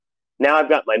Now I've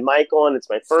got my mic on. It's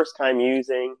my first time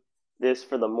using this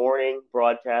for the morning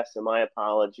broadcast, so my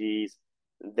apologies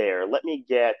there. Let me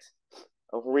get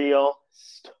a real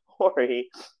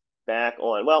story back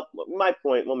on. Well, my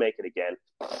point, we'll make it again.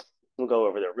 We'll go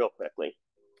over there real quickly.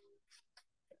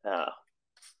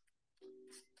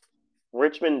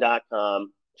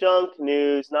 Richmond.com, junk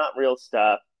news, not real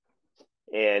stuff.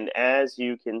 And as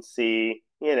you can see,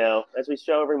 as we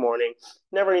show every morning,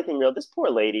 never anything real. This poor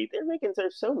lady,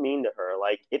 they're so mean to her.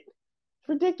 Like, it's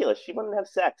ridiculous. She wanted to have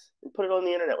sex and put it on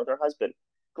the internet with her husband.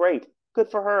 Great.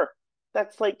 Good for her.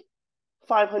 That's like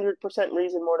 500%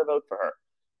 reason more to vote for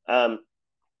her.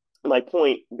 My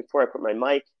point, before I put my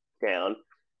mic down,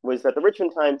 was that the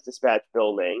Richmond Times-Dispatch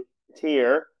building, it's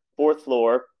here, 4th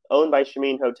floor, owned by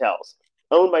Shamin Hotels,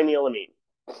 owned by Neil Amin.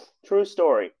 True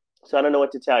story. So I don't know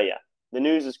what to tell you. The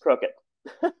news is crooked.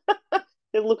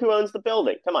 Look who owns the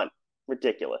building. Come on.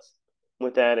 Ridiculous.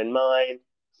 With that in mind,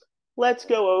 let's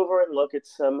go over and look at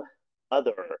some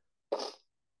other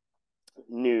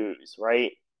news,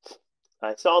 right?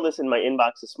 I saw this in my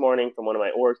inbox this morning from one of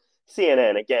my orgs.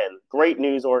 CNN, again, great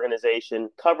news organization,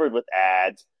 covered with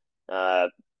ads.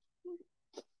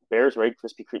 Bears raid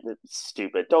Krispy Kreme.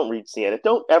 Stupid. Don't read CNN.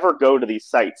 Don't ever go to these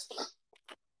sites.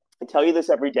 I tell you this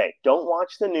every day. Don't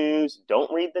watch the news.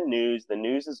 Don't read the news. The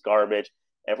news is garbage.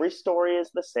 Every story is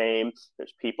the same.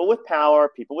 There's people with power,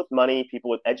 people with money,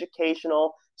 people with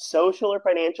educational, social, or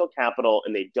financial capital,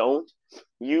 and they don't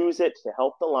use it to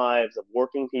help the lives of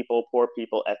working people, poor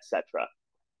people, etc.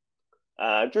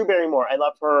 Drew Barrymore, I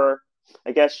love her.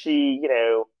 I guess she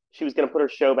was going to put her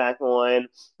show back on,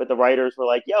 but the writers were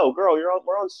like, yo, girl,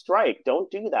 we're on strike. Don't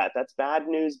do that. That's bad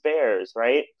news bears,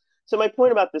 right? So my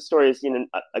point about this story is,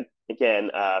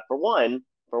 again, for one,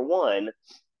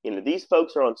 these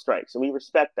folks are on strike, so we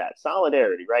respect that.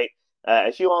 Solidarity, right?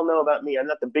 As you all know about me, I'm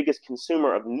not the biggest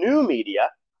consumer of new media.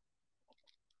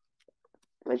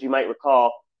 As you might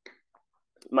recall,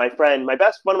 one of my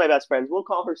best friends, we'll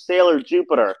call her Sailor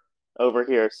Jupiter over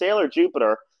here. Sailor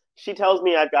Jupiter, she tells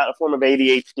me I've got a form of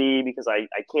ADHD because I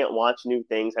can't watch new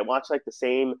things. I watch like the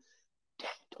same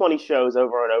 20 shows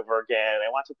over and over again. I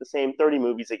watch like the same 30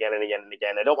 movies again and again and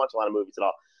again. I don't watch a lot of movies at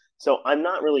all. So I'm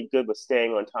not really good with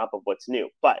staying on top of what's new.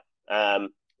 But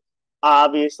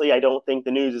obviously, I don't think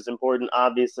the news is important.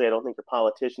 Obviously, I don't think your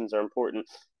politicians are important.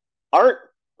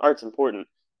 Art's important.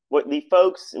 What the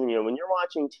folks, when you're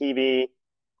watching TV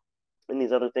and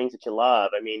these other things that you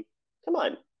love, I mean, come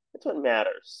on, that's what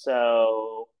matters.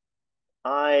 So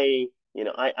I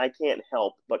can't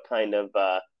help but kind of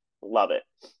love it.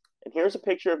 And here's a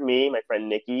picture of me, my friend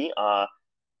Nikki,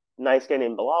 nice guy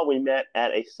named Bilal. We met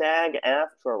at a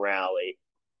SAG-AFTRA rally.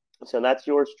 So that's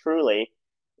yours truly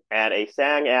at a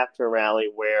SAG-AFTRA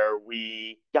rally where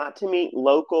we got to meet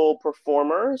local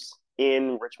performers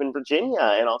in Richmond, Virginia,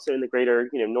 and also in the greater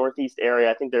Northeast area.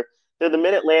 I think they're the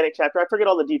Mid-Atlantic chapter. I forget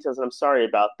all the details, and I'm sorry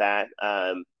about that.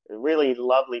 Really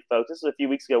lovely folks. This was a few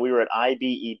weeks ago. We were at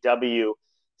IBEW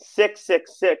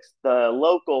 666, the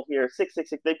local here,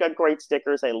 666. They've got great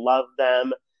stickers. I love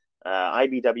them.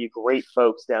 IBW, great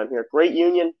folks down here, great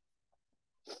union.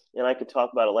 And I could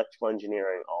talk about electrical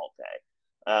engineering all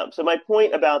day. So my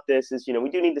point about this is, we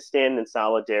do need to stand in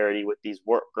solidarity with these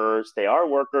workers. They are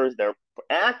workers. They're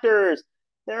actors.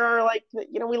 They're like,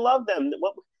 we love them.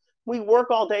 We work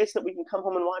all day so that we can come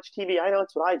home and watch TV. I know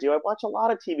it's what I do. I watch a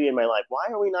lot of TV in my life. Why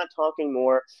are we not talking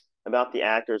more about the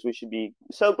actors? We should be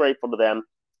so grateful to them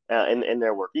in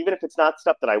their work, even if it's not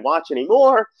stuff that I watch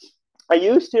anymore. I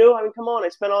used to. I mean, come on. I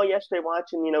spent all yesterday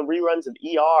watching, reruns of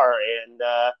ER and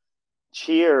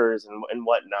Cheers and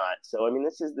whatnot. So, I mean,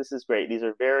 this is great. These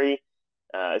are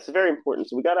this is very important.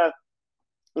 So we gotta,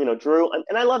 Drew,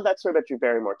 and I love that story about Drew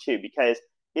Barrymore too, because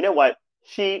you know what?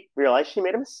 She realized she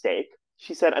made a mistake.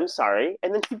 She said, "I'm sorry,"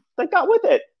 and then she got with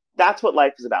it. That's what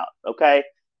life is about. Okay.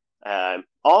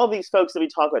 All of these folks that we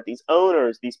talk about, these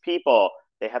owners, these people,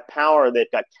 they have power.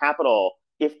 They've got capital.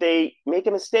 If they make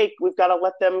a mistake, we've got to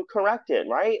let them correct it,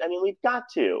 right? I mean, we've got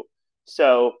to.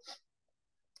 So,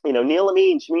 Neil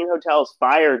Amin, Shamin Hotels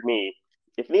fired me.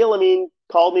 If Neil Amin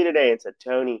called me today and said,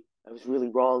 Tony, I was really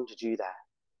wrong to do that.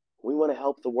 We want to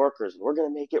help the workers, and we're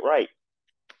going to make it right.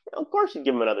 Of course, you'd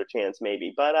give him another chance,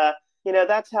 maybe. But,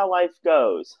 that's how life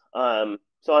goes.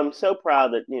 So I'm so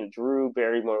proud that, Drew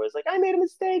Barrymore was like, I made a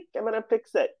mistake. I'm going to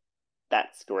fix it.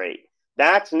 That's great.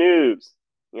 That's news.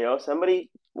 Somebody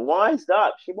wised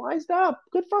up. She wised up.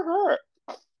 Good for her.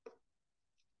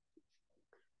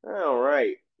 All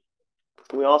right.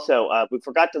 We also we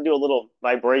forgot to do a little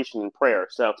vibration prayer.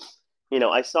 So,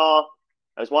 I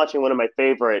was watching one of my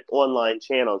favorite online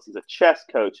channels. He's a chess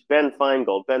coach, Ben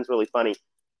Feingold. Ben's really funny.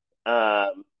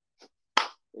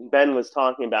 And Ben was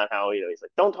talking about how, he's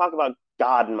like, don't talk about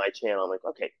God in my channel. I'm like,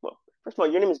 okay, well, first of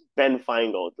all, your name is Ben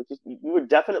Feingold, which is, you were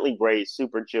definitely raised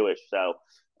super Jewish, so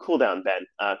cool down, Ben.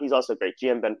 He's also great.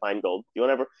 GM Ben Feingold. You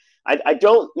want ever? I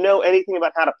don't know anything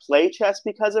about how to play chess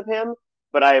because of him,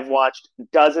 but I have watched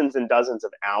dozens and dozens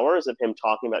of hours of him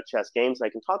talking about chess games, and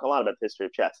I can talk a lot about the history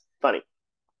of chess. Funny.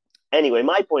 Anyway,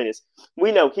 my point is,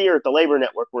 we know here at the Labor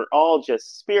Network, we're all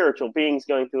just spiritual beings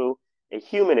going through a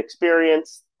human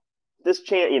experience. This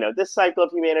cycle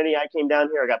of humanity, I came down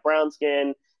here, I got brown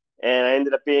skin, and I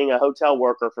ended up being a hotel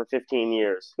worker for 15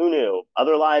 years. Who knew?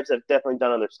 Other lives, I've definitely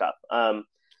done other stuff.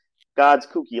 God's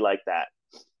kooky like that.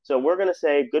 So we're going to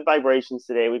say good vibrations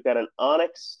today. We've got an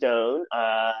onyx stone.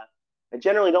 I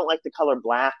generally don't like the color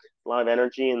black. A lot of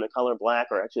energy in the color black,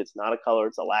 or actually it's not a color,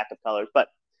 it's a lack of colors. But,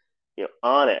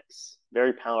 onyx,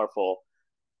 very powerful,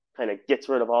 kind of gets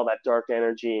rid of all that dark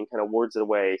energy and kind of wards it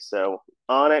away. So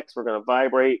onyx, we're going to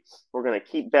vibrate. We're going to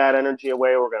keep bad energy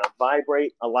away. We're going to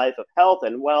vibrate a life of health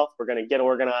and wealth. We're going to get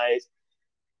organized.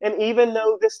 And even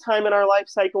though this time in our life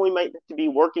cycle we might have to be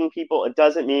working people, it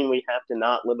doesn't mean we have to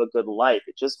not live a good life.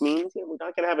 It just means we're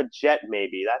not going to have a jet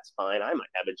maybe. That's fine. I might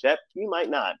have a jet. You might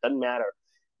not. Doesn't matter.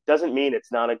 Doesn't mean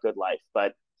it's not a good life.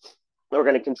 But we're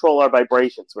going to control our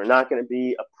vibrations. We're not going to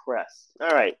be oppressed.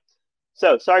 All right.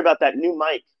 So sorry about that new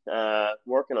mic.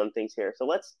 Working on things here.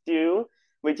 So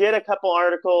we did a couple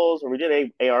articles, or we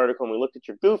did a article, and we looked at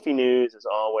your goofy news as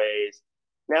always.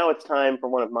 Now it's time for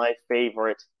one of my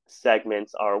favorite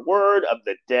segments, our word of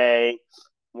the day.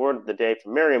 Word of the day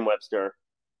from Merriam-Webster.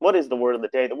 What is the word of the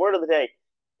day? The word of the day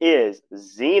is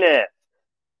zenith.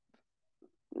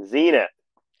 Zenith.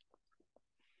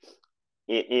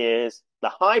 It is the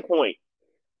high point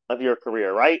of your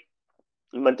career, right?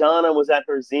 Madonna was at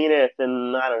her zenith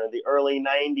in, I don't know, the early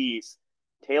 90s.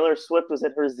 Taylor Swift was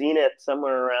at her zenith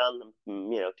somewhere around,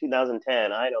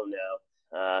 2010. I don't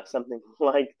know. Something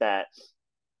like that.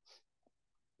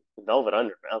 Velvet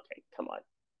Underground. Okay, come on.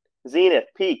 Zenith,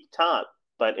 peak, top,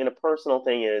 but in a personal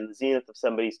thing, in the zenith of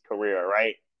somebody's career,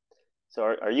 right? So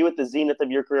are you at the zenith of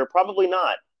your career? Probably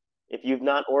not. If you've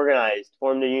not organized,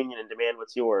 formed a union, and demand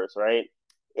what's yours, right?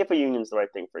 If a union's the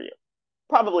right thing for you.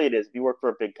 Probably it is if you work for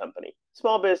a big company.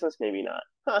 Small business, maybe not.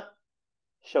 Huh.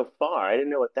 Shofar. I didn't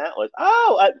know what that was.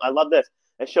 Oh, I love this.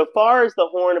 A shofar is the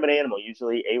horn of an animal,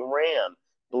 usually a ram,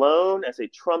 blown as a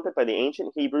trumpet by the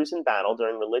ancient Hebrews in battle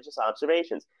during religious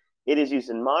observations. It is used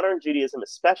in modern Judaism,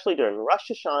 especially during Rosh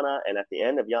Hashanah and at the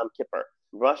end of Yom Kippur.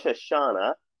 Rosh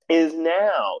Hashanah is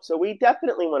now. So we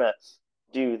definitely want to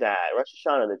do that. Rosh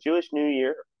Hashanah, the Jewish New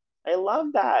Year. I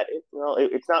love that.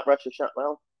 It's not Rosh Hashanah.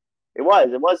 Well, it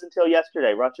was until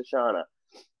yesterday, Rosh Hashanah.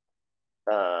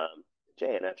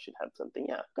 JNF should have something.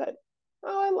 Yeah, good.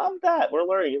 Oh, I love that. We're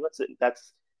learning.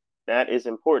 That is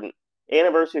important.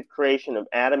 Anniversary of creation of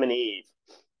Adam and Eve.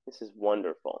 This is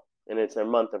wonderful. And it's their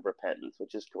month of repentance,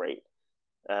 which is great.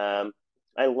 I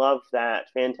love that.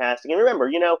 Fantastic. And remember,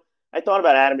 I thought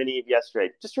about Adam and Eve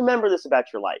yesterday. Just remember this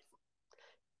about your life.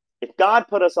 If God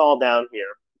put us all down here,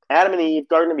 Adam and Eve,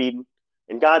 Garden of Eden,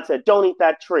 and God said, don't eat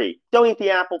that tree. Don't eat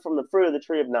the apple from the fruit of the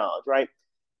tree of knowledge, right?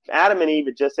 If Adam and Eve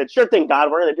had just said, sure thing,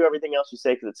 God, we're going to do everything else you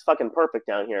say because it's fucking perfect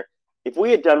down here. If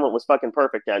we had done what was fucking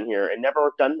perfect down here and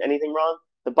never done anything wrong,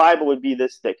 the Bible would be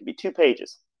this thick. It'd be 2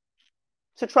 pages.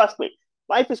 So trust me,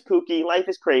 life is kooky. Life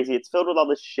is crazy. It's filled with all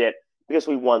this shit because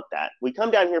we want that. We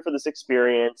come down here for this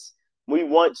experience. We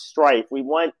want strife. We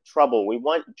want trouble. We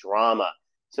want drama.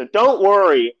 So don't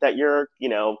worry that you're,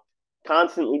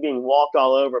 constantly being walked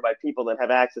all over by people that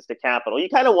have access to capital. You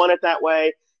kind of want it that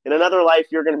way. In another life,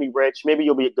 you're going to be rich. Maybe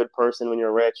you'll be a good person when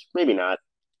you're rich. Maybe not.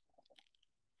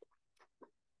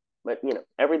 But,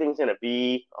 everything's going to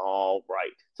be all right.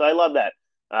 So I love that.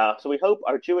 So we hope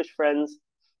our Jewish friends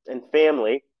and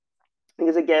family,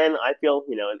 because again, I feel,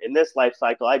 in this life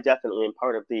cycle, I definitely am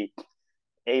part of the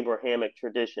Abrahamic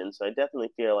tradition. So I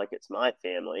definitely feel like it's my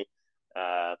family.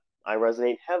 I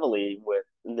resonate heavily with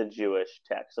the Jewish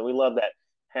text. So we love that.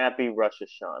 Happy Rosh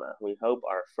Hashanah. We hope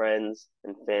our friends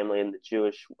and family in the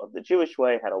Jewish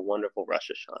way had a wonderful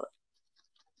Rosh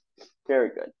Hashanah. Very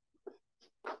good.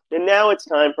 And now it's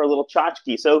time for a little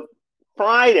tchotchke. So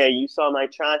Friday, you saw my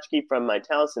tchotchke from my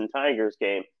Towson Tigers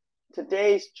game.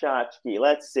 Today's tchotchke,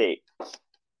 let's see.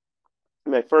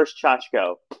 My first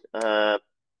tchotchko.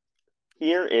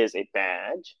 Here is a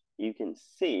badge. You can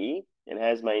see it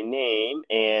has my name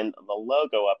and the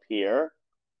logo up here.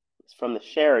 It's from the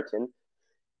Sheraton,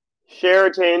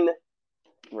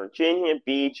 Virginia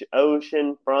Beach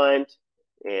Oceanfront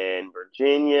in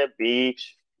Virginia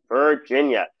Beach,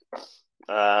 Virginia.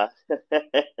 I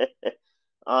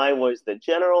was the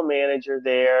general manager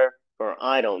there for,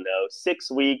 I don't know,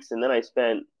 6 weeks, and then I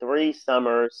spent 3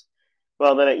 summers.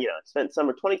 Well, then I spent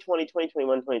summer 2020,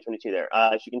 2021, 2022 there.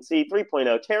 As you can see,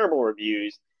 3.0, terrible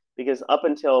reviews because up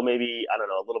until maybe, I don't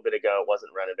know, a little bit ago, it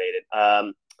wasn't renovated.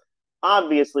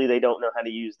 Obviously, they don't know how to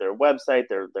use their website.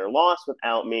 They're lost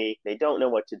without me. They don't know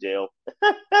what to do.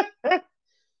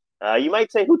 You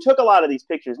might say, who took a lot of these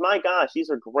pictures? My gosh, these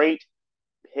are great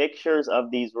pictures of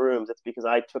these rooms. That's because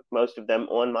I took most of them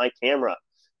on my camera.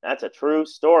 That's a true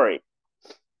story.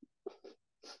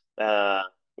 Yeah,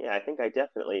 I think I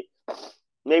definitely,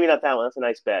 maybe not that one. That's a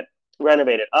nice bed.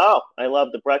 Renovated. Oh, I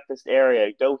love the breakfast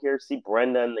area. Go here, see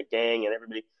Brenda and the gang and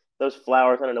everybody. Those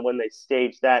flowers. I don't know when they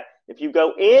staged that. If you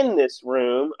go in this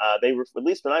room, they were, at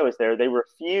least when I was there, they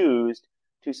refused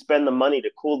to spend the money to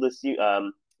cool this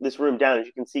room down. As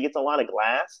you can see, it's a lot of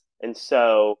glass, and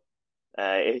so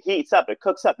it heats up, it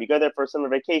cooks up. You go there for a summer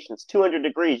vacation, it's 200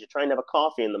 degrees. You're trying to have a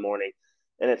coffee in the morning,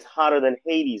 and it's hotter than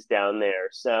Hades down there.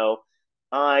 So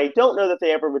I don't know that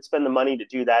they ever would spend the money to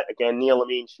do that. Again, Neil,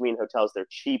 Amin, Shamin Hotels, they're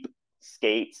cheap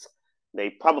skates. They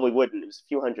probably wouldn't. It was a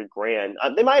few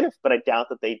 $100,000. They might have, but I doubt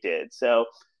that they did. So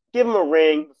give them a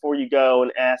ring before you go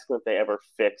and ask them if they ever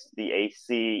fixed the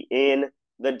AC in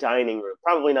the dining room.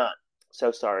 Probably not.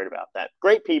 So sorry about that.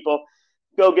 Great people.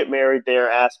 Go get married there.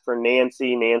 Ask for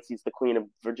Nancy. Nancy's the queen of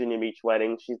Virginia Beach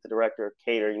weddings. She's the director of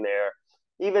catering there.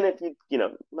 Even if it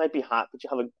might be hot, but you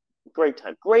have a great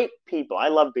time. Great people. I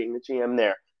love being the GM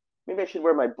there. Maybe I should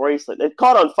wear my bracelet. It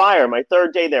caught on fire my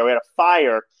third day there. We had a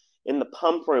fire in the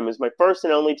pump room. It was my first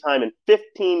and only time in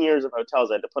 15 years of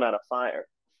hotels I had to put out a fire.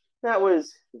 That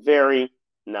was very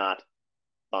not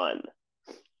fun.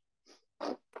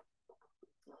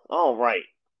 All right.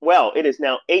 Well, it is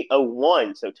now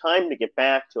 8:01, so time to get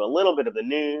back to a little bit of the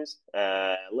news.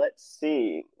 Let's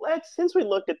see. Since we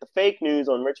looked at the fake news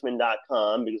on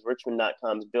Richmond.com, because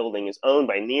Richmond.com's building is owned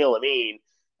by Neil Amin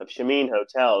of Shamin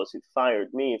Hotels, who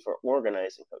fired me for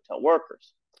organizing hotel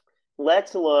workers.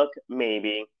 Let's look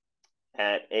maybe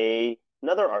at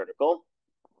another article.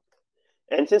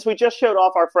 And since we just showed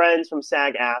off our friends from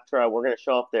SAG-AFTRA, we're going to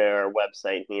show off their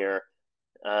website here,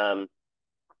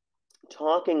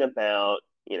 talking about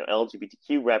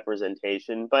LGBTQ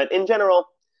representation. But in general,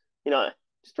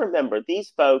 just remember,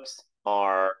 these folks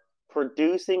are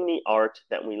producing the art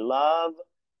that we love.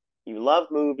 You love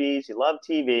movies, you love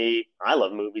TV. I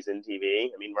love movies and TV.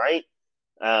 I mean, right?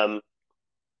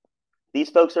 These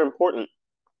folks are important.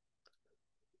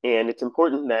 And it's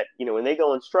important that, when they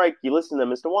go on strike, you listen to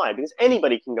them as to why. Because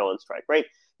anybody can go on strike, right?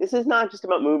 This is not just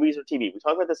about movies or TV. We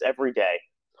talk about this every day.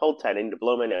 Hold tight, I need to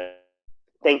blow my nose.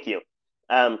 Thank you.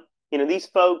 These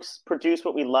folks produce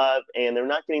what we love, and they're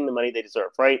not getting the money they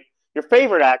deserve, right? Your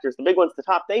favorite actors, the big ones at the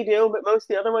top, they do, but most of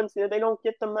the other ones, they don't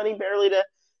get the money barely to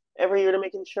every year to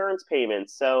make insurance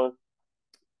payments. So,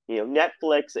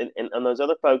 Netflix and those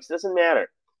other folks, it doesn't matter.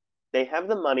 They have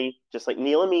the money, just like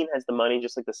Neil Amin has the money,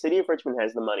 just like the city of Richmond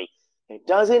has the money. It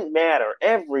doesn't matter.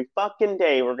 Every fucking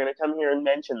day, we're going to come here and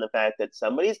mention the fact that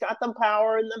somebody's got the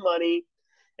power and the money,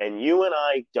 and you and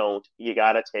I don't. You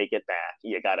got to take it back.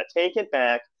 You got to take it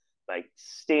back by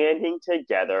standing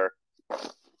together.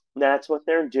 That's what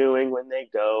they're doing when they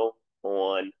go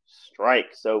on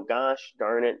strike. So gosh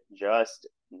darn it, just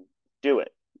do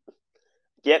it.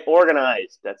 Get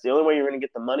organized. That's the only way you're going to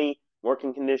get the money,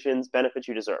 working conditions, benefits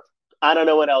you deserve. I don't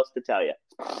know what else to tell you.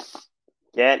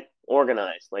 Get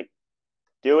organized.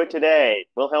 Do it today.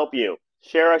 We'll help you.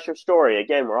 Share us your story.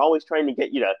 Again, we're always trying to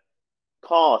get you to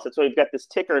call us. That's why we've got this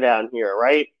ticker down here,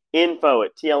 right?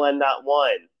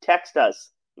 info@TLN.one. Text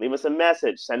us. Leave us a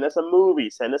message. Send us a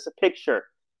movie. Send us a picture.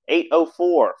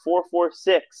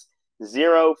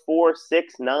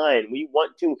 804-446-0469. We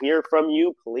want to hear from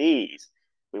you, please.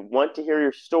 We want to hear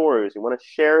your stories. We want to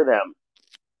share them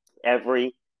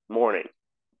every morning.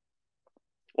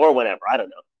 Or whenever. I don't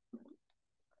know.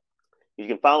 You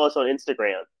can follow us on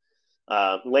Instagram.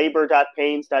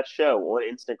 labor.pains.show on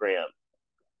Instagram.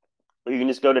 Or you can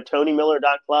just go to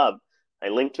tonymiller.club. I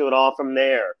link to it all from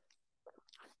there.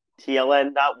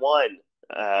 TLN.one.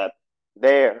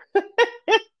 There.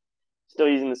 Still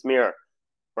using this mirror,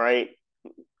 right?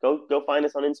 Go find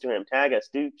us on Instagram. Tag us.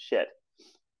 Do shit.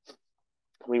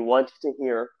 We want to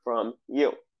hear from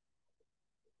you.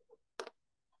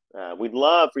 We'd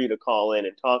love for you to call in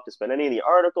and talk to us about any of the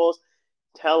articles.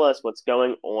 Tell us what's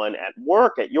going on at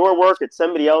work, at your work, at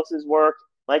somebody else's work.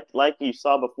 Like you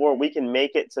saw before, we can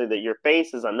make it so that your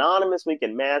face is anonymous. We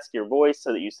can mask your voice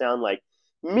so that you sound like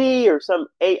me or some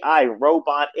AI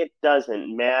robot. It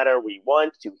doesn't matter. We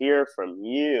want to hear from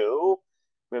you.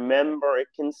 Remember, it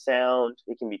can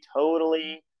be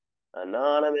totally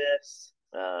anonymous.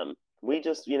 We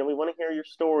just, we want to hear your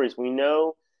stories. We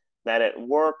know that at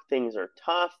work things are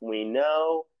tough. We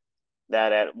know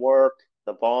that at work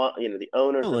the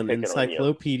owners are An picking on you.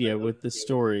 encyclopedia with the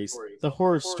stories, the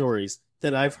horror stories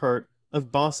that I've heard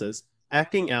of bosses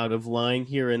acting out of line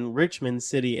here in Richmond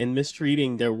City and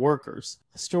mistreating their workers.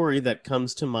 A story that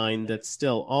comes to mind that's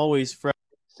still always fresh.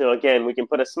 So again, we can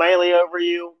put a smiley over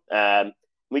you.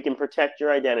 We can protect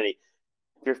your identity.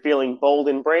 If you're feeling bold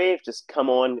and brave, just come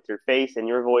on with your face and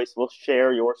your voice. We'll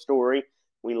share your story.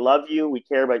 We love you, we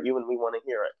care about you, and we want to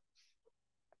hear it.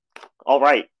 All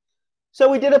right. So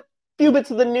we did a few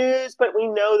bits of the news, but we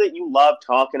know that you love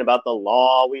talking about the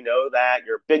law. We know that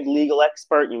you're a big legal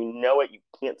expert. You know it. You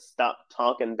can't stop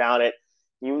talking about it.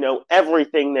 You know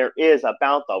everything there is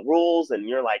about the rules, and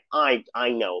you're like, I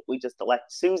know. If we just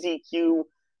elect Susie Q,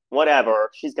 whatever,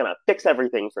 she's gonna fix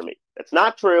everything for me. That's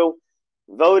not true.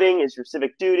 Voting is your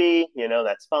civic duty. You know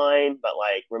that's fine, but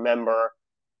like remember,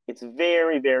 it's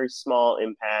very very small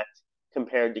impact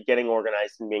compared to getting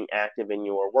organized and being active in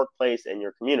your workplace and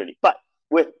your community. But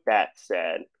with that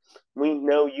said, we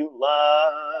know you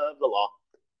love the law.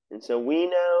 And so we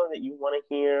know that you want to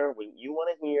hear,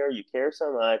 you care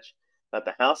so much about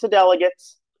the House of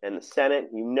Delegates and the Senate.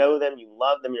 You know them, you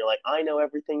love them. You're like, I know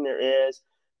everything there is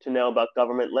to know about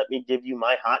government. Let me give you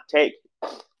my hot take.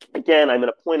 Again, I'm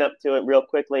going to point up to it real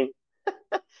quickly.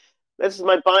 This is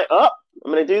my I'm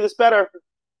going to do this better.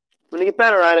 I'm going to get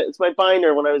better at it. It's my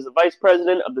binder. When I was the vice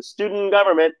president of the student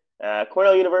government,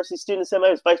 Cornell University Student Assembly,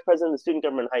 I was vice president of the student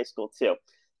government in high school too.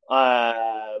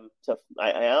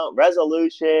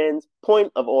 Resolutions,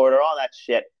 point of order, all that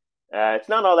shit. It's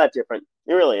not all that different.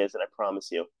 It really isn't, I promise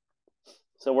you.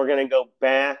 So we're going to go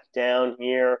back down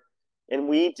here. And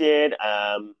we did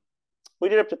up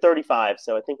to 35.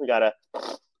 So I think we got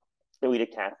we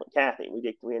did Kathy.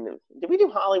 Did we do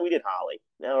Holly? We did Holly.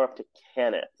 Now we're up to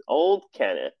Kenneth. Old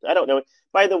Kenneth. I don't know.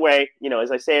 By the way,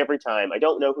 as I say every time, I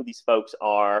don't know who these folks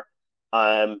are.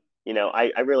 I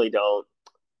really don't.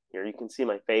 Here, you can see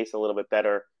my face a little bit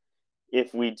better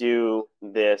if we do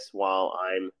this while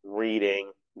I'm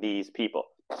reading these people.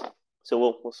 So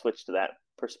we'll switch to that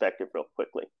perspective real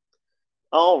quickly.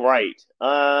 All right.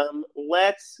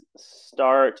 Let's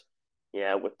start,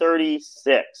 with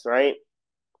 36, right?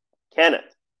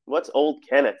 Kenneth. What's old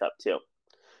Kenneth up to?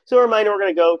 So a reminder, we're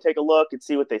going to go take a look and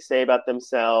see what they say about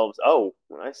themselves. Oh,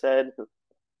 when I said,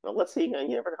 well, let's see. You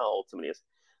never know how old somebody is.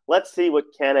 Let's see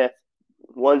what Kenneth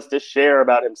wants to share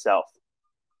about himself.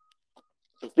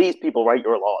 These people write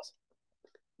your laws.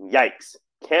 Yikes.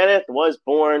 Kenneth was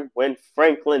born when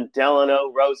Franklin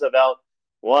Delano Roosevelt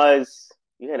was,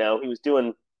 he was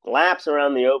doing laps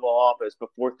around the Oval Office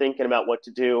before thinking about what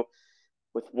to do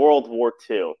with World War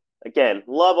II. Again,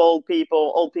 love old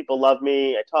people. Old people love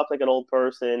me. I talk like an old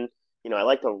person. I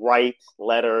like to write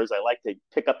letters. I like to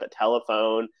pick up the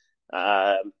telephone.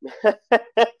 So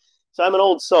I'm an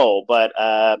old soul. But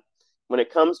when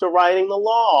it comes to writing the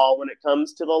law, when it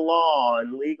comes to the law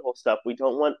and legal stuff, we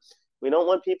don't want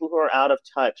people who are out of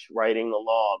touch writing the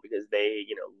law because the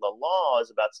law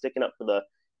is about sticking up for the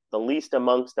least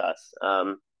amongst us.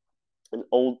 And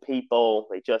old people,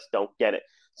 they just don't get it.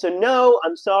 So no,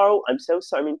 I'm sorry. I'm so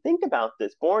sorry. I mean, think about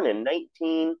this. Born in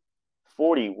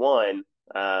 1941,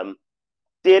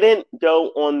 didn't go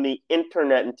on the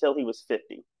internet until he was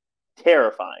 50.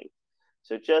 Terrifying.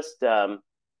 So just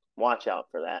watch out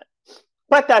for that.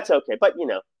 But that's okay. But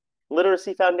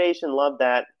Literacy Foundation, love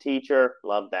that. Teacher,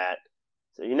 love that.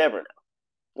 So you never know.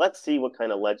 Let's see what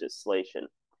kind of legislation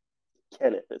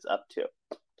Kenneth is up to.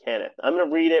 Kenneth, I'm going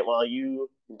to read it while you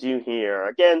do here.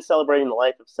 Again, celebrating the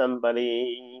life of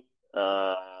somebody.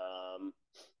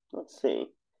 Let's see.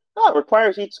 It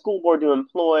requires each school board to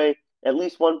employ at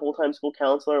least one full-time school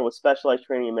counselor with specialized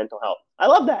training in mental health. I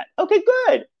love that. Okay,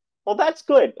 good. Well, that's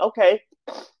good. Okay.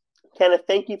 Kenneth,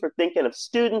 thank you for thinking of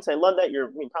students. I love that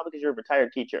probably because you're a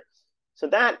retired teacher. So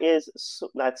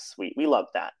that's sweet. We love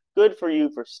that. Good for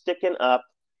you for sticking up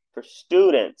for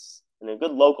students and a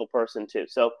good local person too.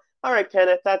 So, all right,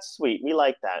 Kenneth, that's sweet. We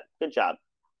like that. Good job.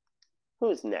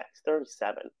 Who's next?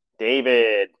 37.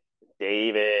 David.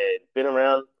 Been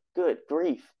around. Good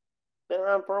grief. Been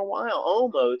around for a while.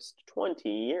 Almost 20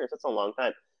 years. That's a long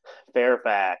time.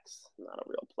 Fairfax. Not a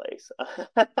real place.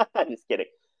 I'm just kidding.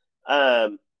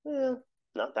 Not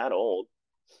that old.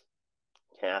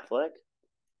 Catholic.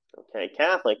 Okay,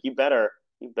 Catholic. You better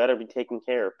be taking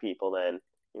care of people then.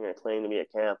 You're going to claim to be a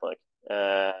Catholic.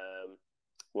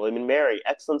 William and Mary,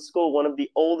 excellent school, one of the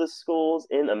oldest schools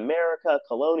in America,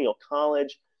 Colonial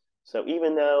College. So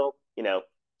even though,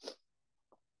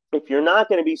 if you're not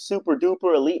going to be super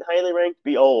duper elite, highly ranked,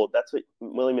 be old. That's what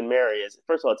William and Mary is.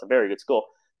 First of all, it's a very good school.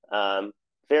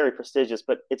 Very prestigious,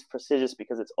 but it's prestigious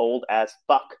because it's old as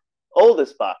fuck. Old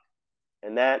as fuck.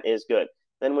 and that is good.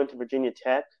 Then went to Virginia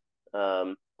Tech,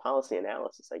 policy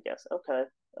analysis, I guess. Okay.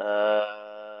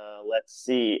 Let's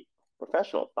see.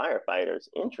 Professional firefighters,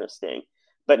 interesting,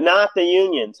 but not the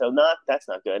union. So that's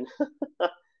not good.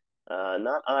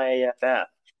 Not IAFF.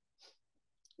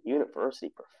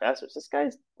 University professors. This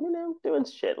guy's, doing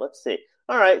shit. Let's see.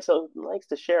 All right, so he likes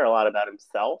to share a lot about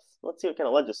himself. Let's see what kind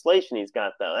of legislation he's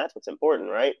got, though. That's what's important,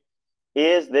 right?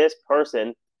 Is this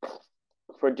person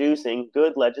producing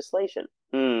good legislation?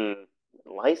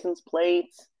 License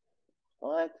plates?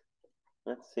 What?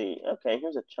 Let's see. Okay,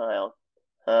 here's a child.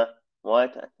 Huh?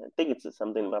 What? I think it's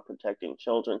something about protecting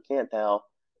children. Can't tell.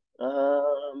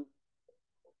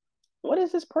 What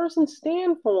does this person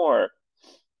stand for?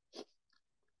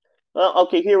 Well,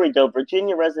 okay, here we go.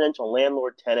 Virginia residential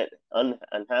landlord tenant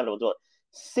uninhabitable dwelling.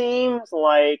 Seems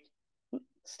like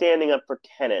standing up for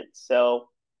tenants. So,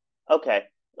 okay,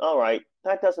 all right,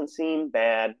 that doesn't seem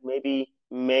bad. Maybe.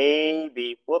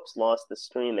 Whoops, lost the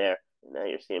screen there. Now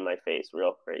you're seeing my face,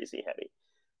 real crazy heavy.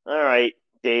 All right,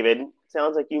 David.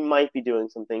 Sounds like you might be doing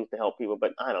some things to help people,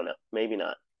 but I don't know. Maybe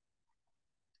not.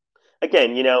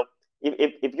 Again,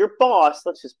 if your boss,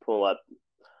 let's just pull up.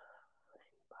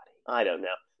 I don't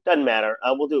know. Doesn't matter.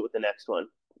 We'll do it with the next one.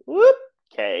 Whoop.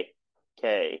 K.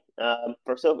 K.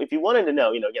 So if you wanted to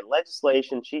know, again,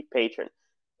 legislation, chief patron.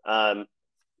 If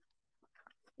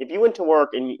you went to work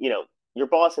and your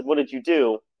boss said, "What did you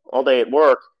do all day at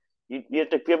work?" You have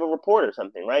to give a report or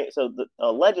something, right? So the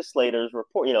legislators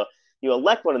report. You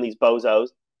elect one of these bozos.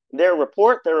 Their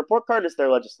report card is their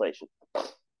legislation.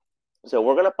 So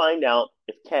we're gonna find out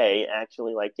if Kay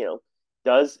actually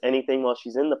does anything while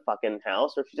she's in the fucking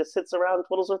house, or if she just sits around and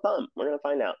twiddles her thumb. We're gonna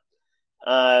find out.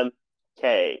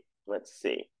 Kay, let's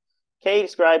see. Kay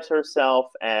describes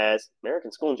herself as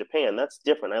American School in Japan. That's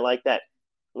different. I like that.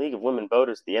 League of Women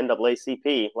Voters, the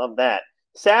NAACP. Love that.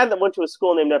 Sad that went to a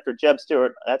school named after Jeb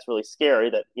Stuart. That's really scary.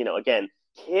 That again,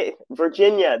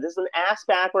 Virginia. This is an ass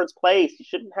backwards place. You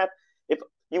shouldn't have. If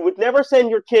you would never send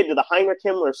your kid to the Heinrich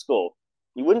Himmler School,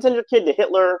 you wouldn't send your kid to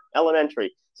Hitler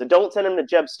Elementary. So don't send him to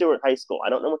Jeb Stuart High School. I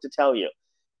don't know what to tell you.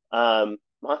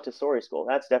 Montessori School.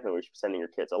 That's definitely where you should be sending your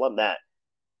kids. I love that.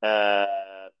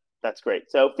 That's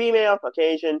great. So female,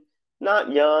 Caucasian,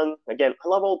 not young. Again, I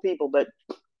love old people, but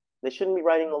they shouldn't be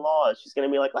writing the laws. She's going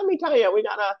to be like, let me tell you, we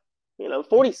got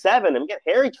 47. I'm getting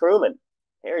Harry Truman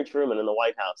in the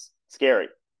White House. Scary.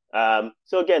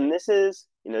 So again, this is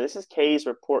Kay's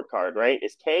report card, right?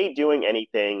 Is Kay doing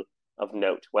anything of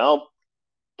note? Well,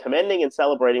 commending and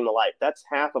celebrating the life. That's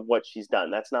half of what she's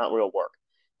done. That's not real work.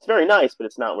 It's very nice, but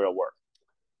it's not real work.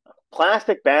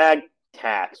 Plastic bag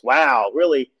tax. Wow,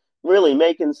 really, really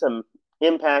making some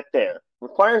impact there.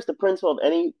 Requires the principal of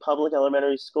any public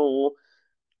elementary school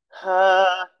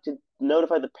to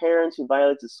notify the parents who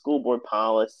violates the school board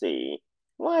policy.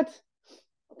 What?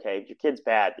 Okay, your kid's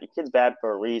bad. Your kid's bad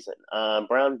for a reason.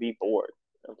 Brown v. Board.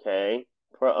 Okay.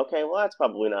 Okay, well, that's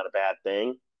probably not a bad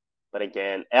thing. But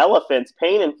again, elephants,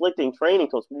 pain-inflicting training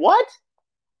tools. What?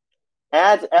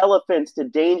 Adds elephants to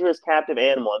dangerous captive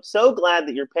animal. I'm so glad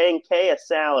that you're paying Kay a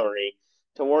salary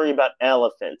to worry about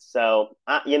elephants. So,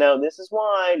 this is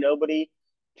why nobody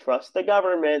trusts the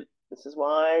government. This is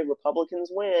why Republicans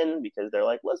win, because they're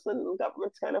like, listen, the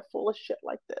government's kind of full of shit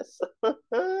like this.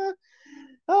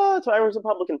 That's why I was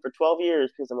Republican for 12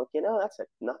 years, because I'm like, that's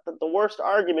not the worst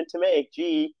argument to make.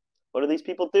 Gee, what do these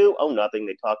people do? Oh, nothing.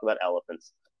 They talk about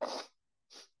elephants.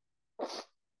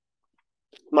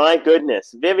 My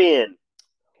goodness. Vivian.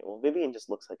 Okay, well, Vivian just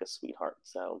looks like a sweetheart.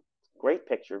 So, great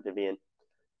picture, Vivian.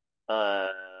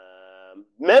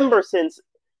 Member since,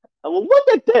 well, look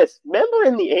at this. Member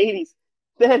in the 80s.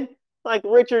 Then, like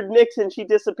Richard Nixon, she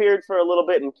disappeared for a little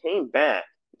bit and came back.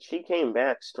 She came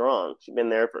back strong. She's been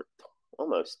there for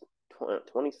almost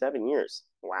 27 years.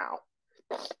 Wow.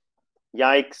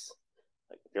 Yikes.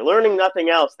 If you're learning nothing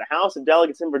else, the House of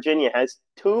Delegates in Virginia has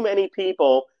too many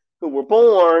people who were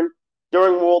born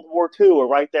during World War II or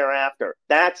right thereafter.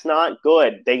 That's not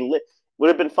good. They would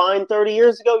have been fine 30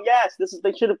 years ago. Yes,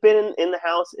 they should have been in the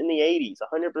House in the 80s,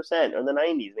 100%, or the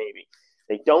 90s maybe.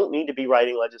 They don't need to be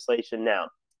writing legislation now.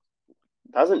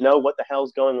 Doesn't know what the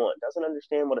hell's going on. Doesn't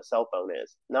understand what a cell phone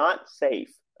is. Not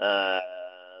safe.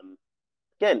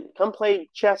 Again, come play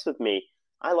chess with me.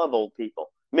 I love old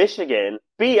people. Michigan,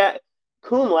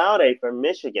 cum laude from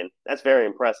Michigan. That's very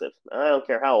impressive. I don't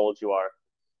care how old you are.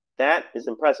 That is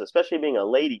impressive, especially being a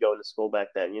lady going to school back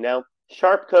then,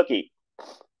 Sharp cookie.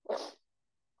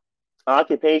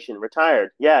 Occupation,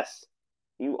 retired. Yes.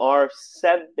 You're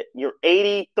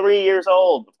 83 years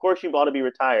old. Of course you ought to be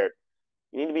retired.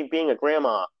 You need to be being a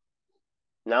grandma,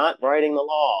 not writing the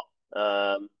law.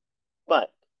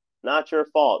 But not your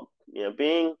fault.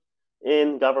 Being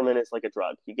in government is like a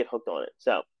drug. You get hooked on it.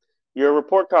 So, your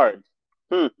report card.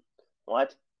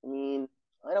 What? I mean,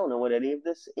 I don't know what any of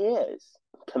this is.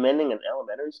 Commending an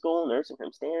elementary school, nursing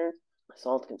home standards,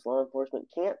 assault against law enforcement.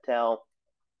 Can't tell.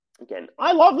 Again,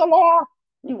 I love the law.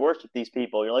 You worship these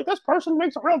people. You're like, this person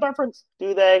makes a real difference.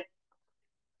 Do they?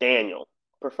 Daniel.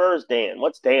 Prefers Dan.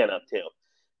 What's Dan up to?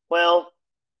 Well,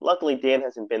 luckily Dan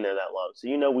hasn't been there that long, so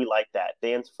you know we like that.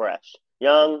 Dan's fresh.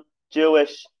 Young,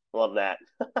 Jewish. Love that.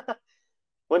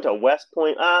 Went to West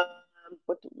Point.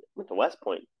 Went to West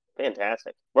Point.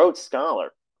 Fantastic. Rhodes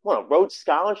Scholar. What, a Rhodes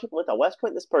Scholarship went to West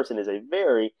Point? This person is a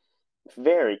very,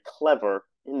 very clever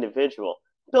individual.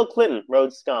 Bill Clinton,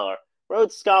 Rhodes Scholar.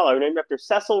 Rhodes Scholar, named after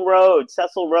Cecil Rhodes.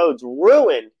 Cecil Rhodes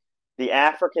ruined the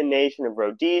African nation of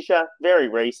Rhodesia. Very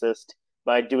racist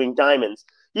by doing diamonds.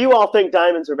 You all think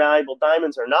diamonds are valuable.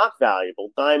 Diamonds are not valuable.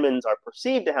 Diamonds are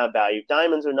perceived to have value.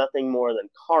 Diamonds are nothing more than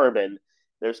carbon.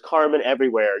 There's carbon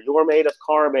everywhere. You're made of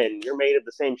carbon. You're made of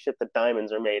the same shit that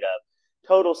diamonds are made of.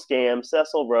 Total scam.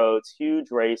 Cecil Rhodes, huge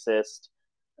racist.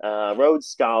 Rhodes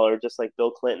Scholar, just like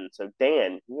Bill Clinton. So,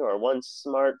 Dan, you are one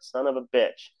smart son of a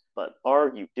bitch. But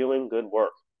are you doing good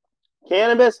work?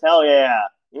 Cannabis? Hell yeah.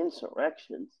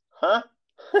 Insurrections? Huh?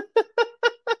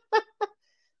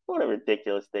 What a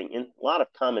ridiculous thing. A lot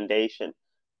of commendation.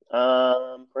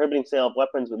 Prohibiting sale of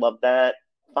weapons. We love that.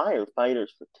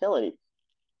 Firefighters' fertility.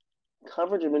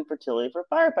 Coverage of infertility for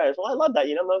firefighters. Well, I love that.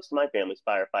 You know, most of my family's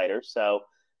firefighters. So,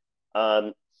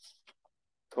 although,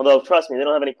 trust me, they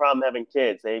don't have any problem having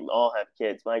kids. They all have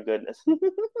kids. My goodness.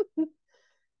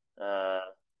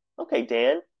 Okay,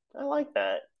 Dan. I like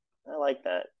that. I like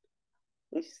that.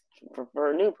 At least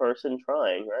for a new person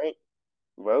trying, right?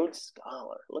 Rhodes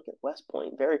Scholar. Look at West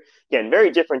Point.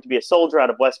 Very different to be a soldier out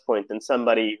of West Point than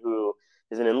somebody who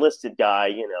is an enlisted guy,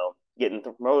 you know, getting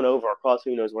thrown over across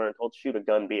who knows where and told to shoot a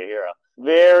gun, be a hero.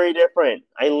 Very different.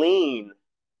 Eileen.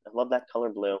 I love that color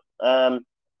blue.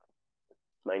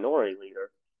 Minority leader.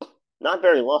 Not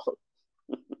very long.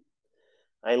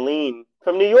 Eileen.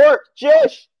 From New York.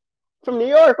 Jewish. From New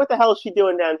York. What the hell is she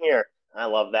doing down here? I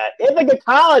love that. Ithaca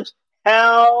College.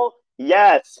 Hell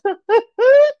yes.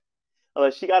 Although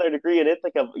she got her degree in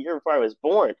Ithaca a year before I was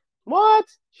born. What?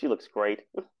 She looks great.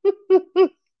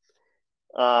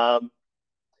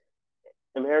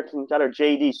 American got her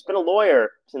JD. She's been a lawyer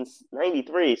since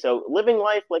 '93. So living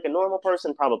life like a normal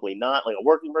person, probably not. Like a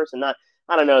working person, not.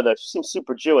 I don't know though. She seems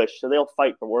super Jewish, so they'll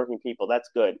fight for working people. That's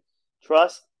good.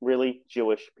 Trust really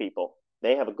Jewish people.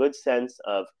 They have a good sense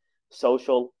of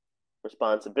social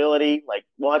responsibility. Like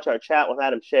watch our chat with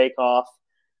Adam Shakeoff.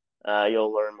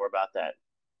 You'll learn more about that.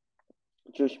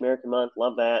 Jewish American Month,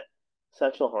 love that.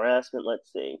 Sexual harassment,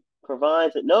 let's see.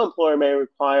 Provides that no employer may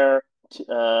require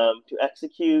to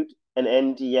execute an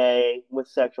NDA with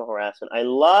sexual harassment. I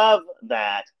love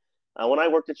that. When I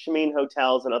worked at Shamin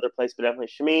Hotels and other places, but definitely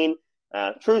Shamin,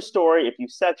 true story, if you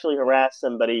sexually harass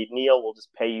somebody, Neil will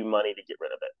just pay you money to get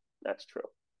rid of it. That's true.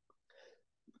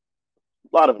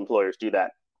 A lot of employers do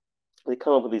that. They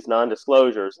come up with these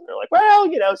non-disclosures, and they're like, well,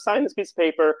 you know, sign this piece of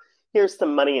paper, here's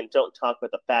some money, and don't talk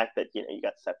about the fact that, you know, you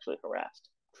got sexually harassed.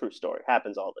 True story.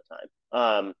 Happens all the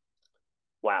time.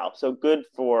 Wow. So good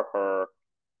for her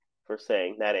for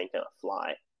saying that ain't gonna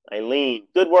fly. Eileen.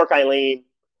 Good work, Eileen.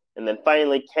 And then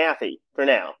finally, Kathy, for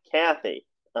now. Kathy.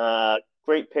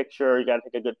 Great picture. You gotta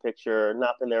take a good picture.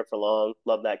 Not been there for long.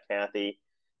 Love that, Kathy.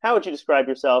 How would you describe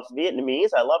yourself? Vietnamese.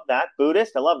 I love that.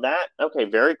 Buddhist. I love that. Okay,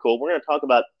 very cool. We're gonna talk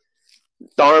about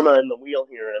Dharma and the wheel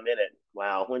here in a minute.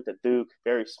 Wow, went to Duke,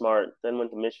 very smart. Then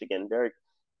went to Michigan, very,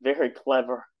 very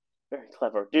clever, very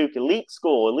clever. Duke, elite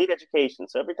school, elite education.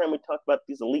 So every time we talk about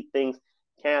these elite things,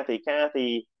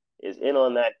 Kathy is in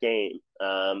on that game.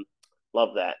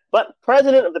 Love that. But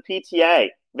president of the PTA,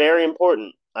 very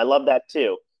important. I love that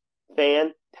too.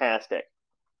 Fantastic.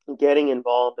 Getting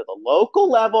involved at the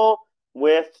local level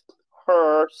with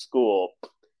her school.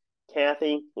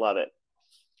 Kathy, love it.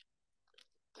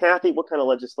 Kathy, what kind of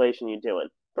legislation are you doing?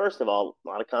 First of all, a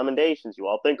lot of commendations. You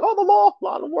all think, oh, the law, a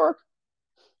lot of work.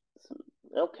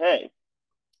 Okay.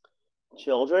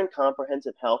 Children,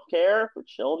 comprehensive health care for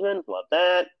children, love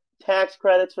that. Tax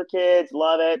credits for kids,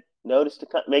 love it. Notice to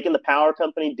making the power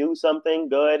company do something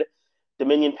good.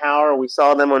 Dominion Power, we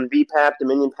saw them on VPAP.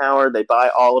 Dominion Power, they buy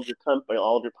all of your company,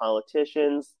 all of your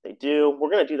politicians. They do. We're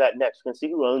going to do that next. We're going to see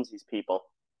who owns these people.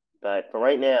 But for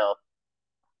right now,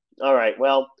 all right,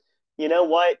 well, you know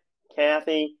what,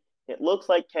 Kathy? It looks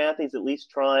like Kathy's at least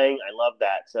trying. I love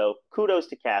that. So kudos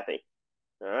to Kathy.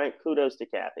 All right, kudos to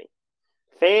Kathy.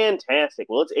 Fantastic.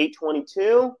 Well, it's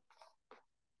 8:22.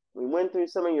 We went through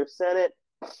some of your Senate.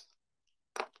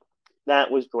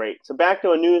 That was great. So back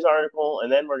to a news article,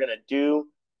 and then we're going to do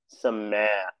some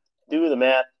math. Do the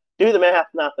math. Do the math,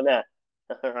 not the math.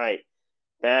 All right.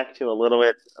 Back to a little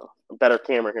bit better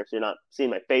camera here so you're not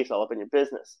seeing my face all up in your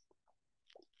business.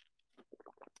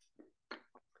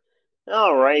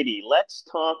 All righty. Let's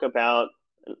talk about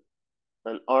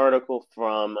an article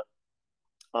from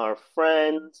our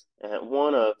friends at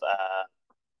one of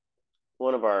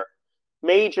our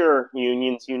major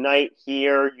unions, Unite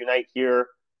Here,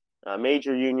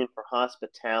 major union for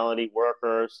hospitality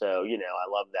workers. So, I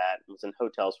love that. I was in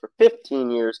hotels for 15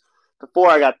 years before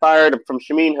I got fired from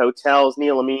Shamin Hotels,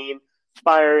 Amin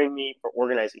firing me for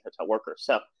organizing hotel workers.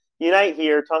 So, Unite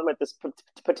Here, talking about this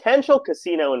potential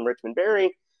casino in Richmond.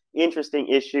 Very interesting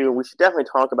issue. We should definitely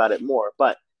talk about it more.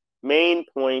 But main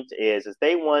point is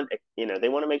they want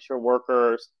to make sure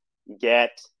workers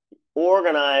get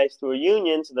organized through a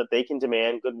union so that they can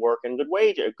demand good work and good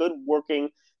working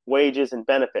wages and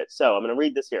benefits. So I'm going to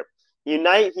read this here.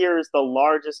 Unite Here is the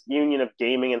largest union of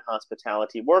gaming and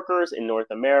hospitality workers in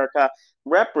North America,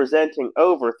 representing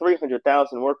over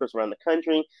 300,000 workers around the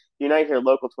country. Unite Here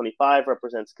Local 25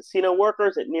 represents casino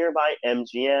workers at nearby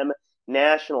MGM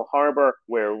National Harbor,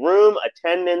 where room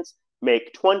attendants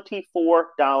make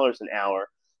 $24 an hour.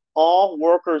 All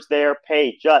workers there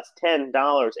pay just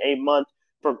 $10 a month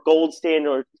for gold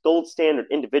standard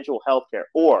individual health care,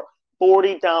 or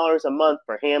 $40 a month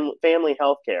for family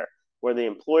health care, where the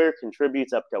employer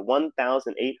contributes up to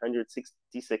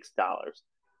 $1,866.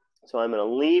 So I'm going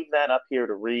to leave that up here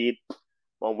to read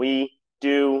while we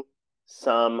do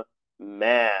some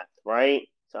math, right?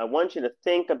 So I want you to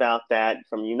think about that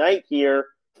from Unite Here,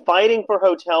 fighting for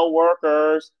hotel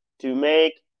workers to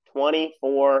make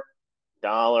 $24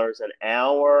 an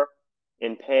hour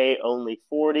and pay only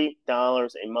 $40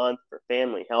 a month for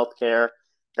family health care.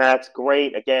 That's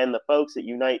great. Again, the folks at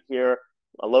Unite Here,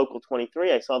 a Local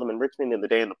 23, I saw them in Richmond the other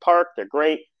day in the park. They're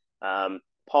great.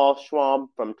 Paul Schwab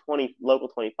from Local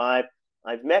 25,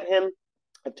 I've met him.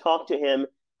 I've talked to him.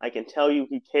 I can tell you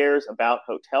he cares about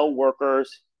hotel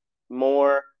workers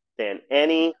more than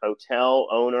any hotel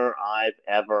owner I've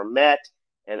ever met.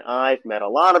 And I've met a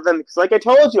lot of them because, like I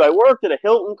told you, I worked at a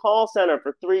Hilton call center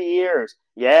for 3 years.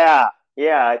 Yeah,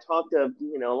 I talked to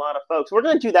a lot of folks. We're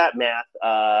going to do that math,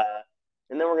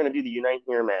 and then we're going to do the Unite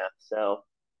Here math. So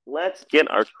let's get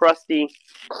our trusty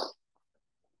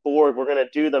board. We're going to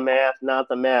do the math, not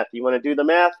the meth. You want to do the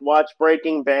math? Watch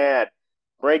Breaking Bad.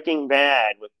 Breaking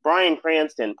Bad with Bryan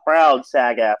Cranston, proud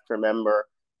SAG-AFTRA member.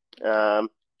 And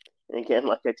again,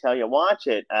 like I tell you, watch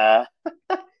it.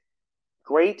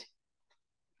 Great,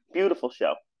 beautiful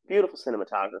show, beautiful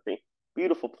cinematography,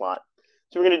 beautiful plot.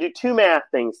 So we're going to do two math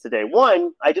things today.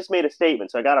 One, I just made a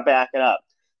statement, so I got to back it up.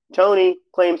 Tony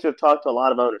claims to have talked to a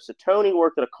lot of owners. So Tony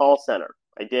worked at a call center.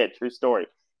 I did, true story.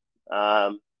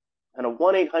 And a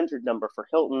 1-800 number for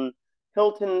Hilton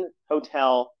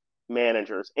hotel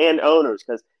managers and owners,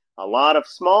 because a lot of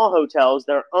small hotels,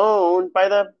 they're owned by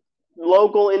the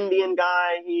local Indian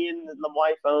guy. He and the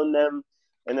wife own them,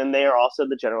 and then they are also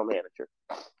the general manager.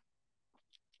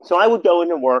 So I would go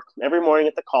into work every morning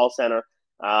at the call center.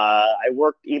 I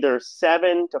worked either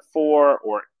 7 to 4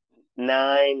 or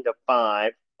 9 to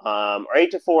 5, or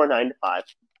 8 to 4, 9 to 5,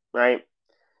 right?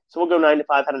 So we'll go 9 to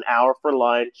 5, had an hour for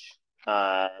lunch.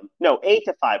 No, 8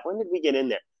 to 5. When did we get in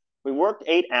there? We worked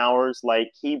 8 hours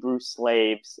like Hebrew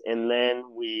slaves, and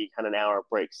then we had an hour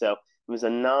break. So it was a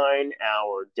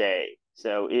 9-hour day.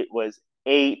 So it was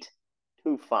 8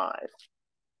 to 5.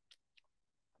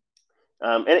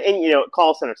 And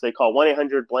call centers, they call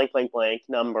 1-800 blank blank blank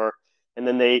number, and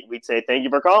then we'd say, thank you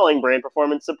for calling Brand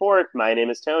Performance Support. My name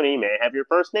is Tony. May I have your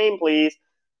first name, please?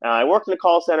 I worked in a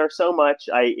call center so much,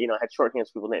 I had shorthands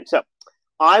for people's names. So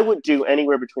I would do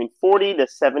anywhere between 40 to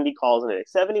 70 calls a day.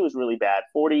 70 was really bad.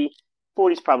 40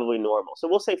 is probably normal. So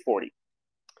we'll say 40.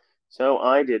 So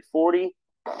I did 40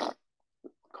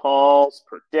 calls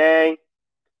per day.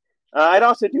 I'd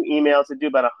also do emails. I'd do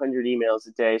about 100 emails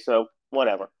a day. So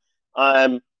whatever.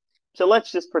 So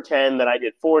let's just pretend that I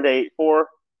did 4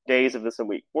 days of this a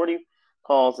week. 40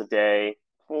 calls a day,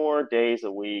 4 days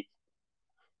a week,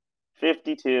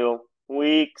 52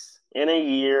 weeks in a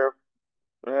year,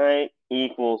 right?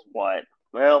 Equals what?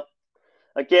 Well,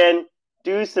 again,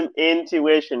 do some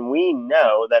intuition. We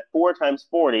know that 4 times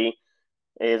 40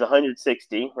 is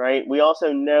 160, right? We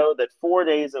also know that 4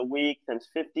 days a week times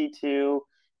 52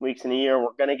 weeks in a year,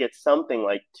 we're going to get something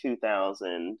like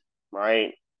 2,000,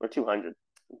 right? Or 200.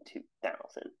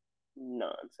 2,000.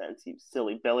 Nonsense, you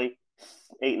silly Billy.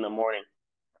 8 in the morning.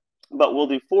 But we'll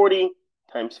do 40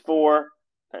 times 4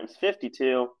 times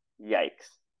 52.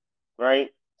 Yikes. Right?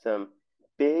 Some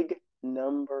big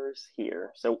numbers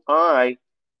here. So I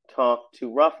talked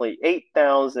to roughly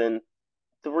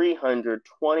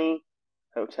 8,320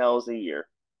 hotels a year.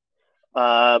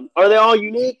 Are they all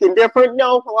unique and different?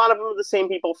 No, a lot of them are the same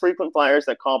people, frequent flyers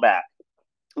that call back.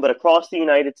 But across the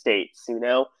United States,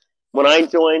 when I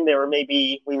joined, we were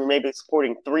maybe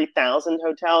supporting 3,000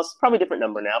 hotels. Probably a different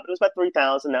number now, but it was about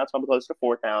 3,000. Now it's probably close to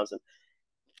 4,000.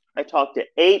 I talked to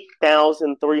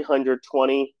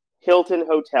 8,320 Hilton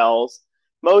hotels,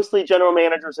 mostly general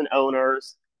managers and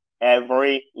owners,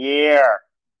 every year.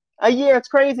 A year, it's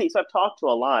crazy. So I've talked to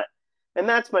a lot. And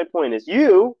that's my point is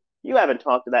you haven't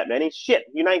talked to that many. Shit,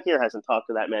 Unite Here hasn't talked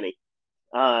to that many.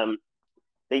 I've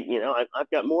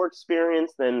got more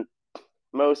experience than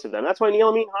most of them. That's why Neil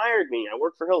Amin hired me. I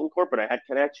worked for Hilton Corporate. I had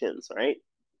connections, right?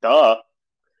 Duh.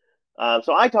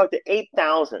 So I talked to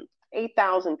 8,000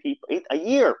 people a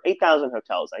year, 8,000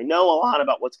 hotels. I know a lot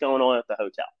about what's going on at the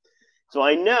hotel. So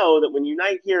I know that when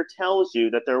Unite Here tells you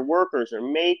that their workers are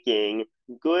making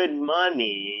good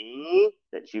money,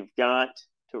 that you've got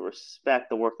to respect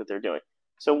the work that they're doing.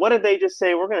 So what did they just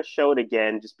say? We're going to show it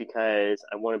again just because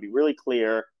I want to be really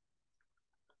clear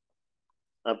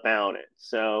about it.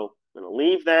 So I'm going to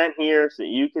leave that here so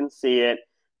you can see it.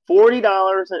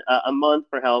 $40 a month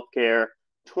for healthcare,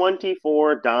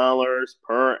 $24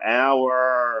 per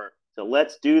hour. So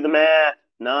let's do the math,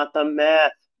 not the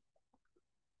meth.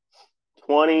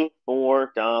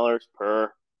 $24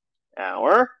 per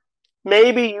hour.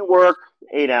 Maybe you work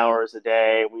 8 hours a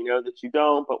day. We know that you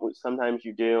don't, but sometimes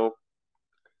you do.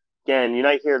 Again,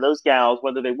 Unite Here, those gals,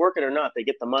 whether they work it or not, they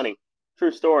get the money.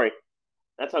 True story.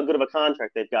 That's how good of a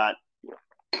contract they've got.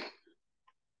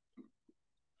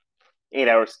 8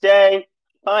 hours a day,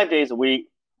 5 days a week,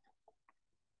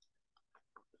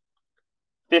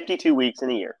 52 weeks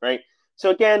in a year, right? So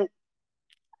again,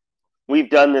 we've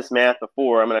done this math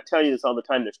before. I'm going to tell you this all the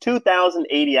time. There's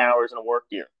 2,080 hours in a work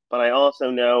year. But I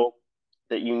also know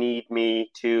that you need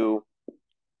me to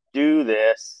do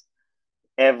this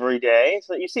every day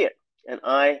so that you see it. And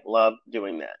I love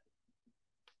doing that.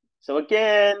 So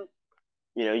again,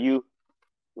 you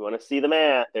want to see the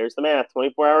math. There's the math.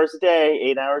 24 hours a day,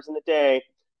 8 hours in a day,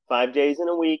 5 days in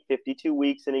a week, 52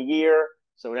 weeks in a year.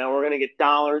 So now we're going to get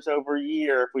dollars over a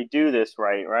year if we do this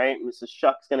right? Mrs.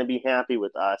 Shuck's going to be happy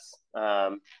with us.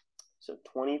 So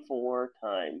 24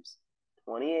 times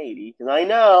 2080, because I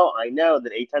know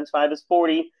that 8 times 5 is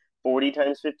 40. 40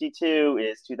 times 52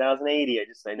 is 2,080.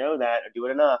 I know that. I do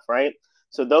it enough, right?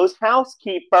 So those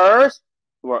housekeepers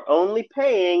who are only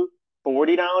paying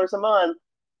 $40 a month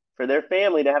for their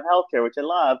family to have health care, which I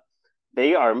love,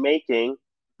 they are making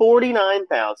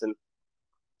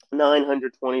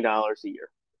 $49,920 a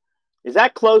year. Is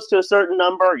that close to a certain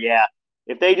number? Yeah.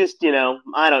 If they just,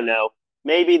 I don't know,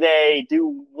 maybe they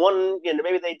do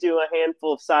maybe they do a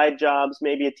handful of side jobs,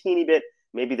 maybe a teeny bit,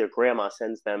 maybe their grandma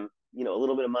sends them, a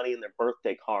little bit of money in their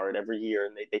birthday card every year,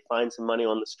 and they find some money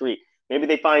on the street. Maybe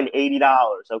they find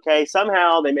 $80, okay?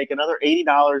 Somehow they make another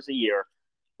 $80 a year,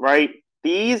 right?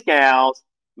 These gals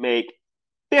make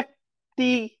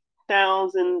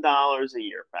 $50,000 a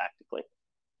year practically.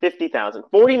 50,000.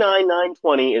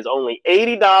 49,920 is only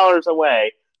 $80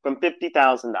 away from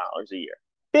 $50,000 a year.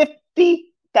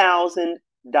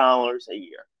 $50,000 a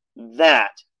year.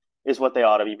 That is what they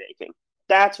ought to be making.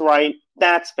 That's right.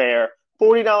 That's fair.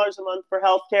 $40 a month for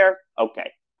healthcare?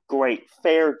 Okay, great.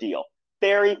 Fair deal.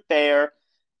 Very fair.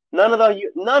 None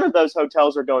of those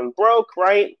hotels are going broke,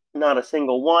 right? Not a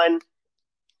single one.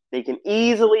 They can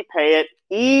easily pay it,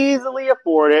 easily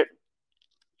afford it.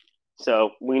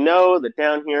 So we know that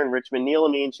down here in Richmond, Neil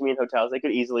Amin, Shamin Hotels, they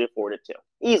could easily afford it too.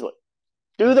 Easily.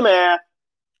 Do the math,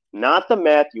 not the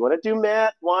meth. You want to do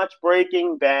math? Watch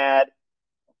Breaking Bad.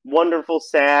 Wonderful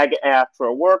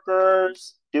SAG-AFTRA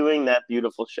workers doing that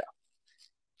beautiful show.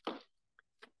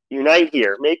 Unite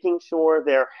Here, making sure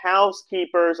their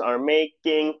housekeepers are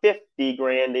making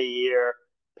 $50,000 a year,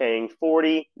 paying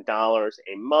 $40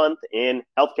 a month in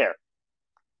healthcare.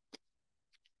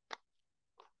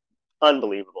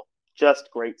 Unbelievable.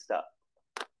 Just great stuff.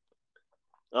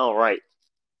 All right.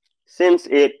 Since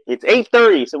it's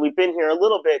 8:30, so we've been here a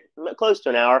little bit, close to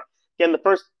an hour. Again, the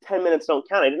first 10 minutes don't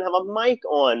count. I didn't have a mic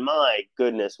on. My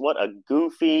goodness, what a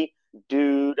goofy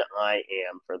dude I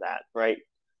am for that, right?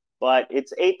 But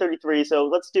it's 8:33, so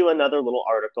let's do another little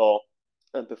article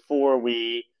before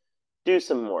we do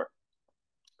some more.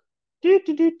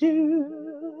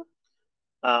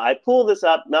 I pull this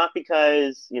up not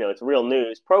because, it's real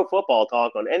news. Pro football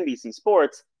talk on NBC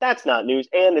Sports, that's not news,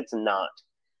 and it's not.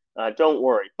 Don't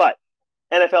worry. But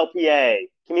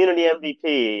NFLPA, community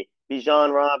MVP,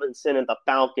 Bijan Robinson and the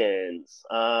Falcons.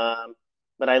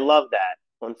 But I love that.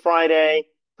 On Friday,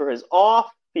 for his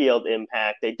off-field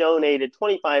impact, they donated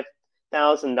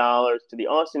 $25,000 to the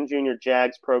Austin Junior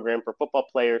Jags program for football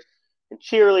players and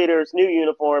cheerleaders, new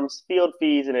uniforms, field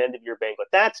fees, and an end-of-year banquet.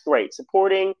 That's great.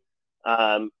 Supporting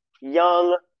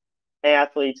young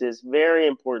athletes is very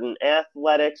important.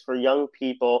 Athletics for young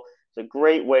people is a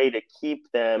great way to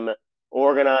keep them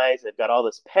organized. They've got all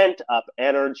this pent-up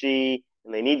energy,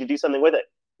 and they need to do something with it.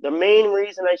 The main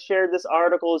reason I shared this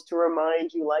article is to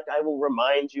remind you, like I will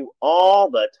remind you all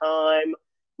the time,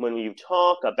 when you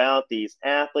talk about these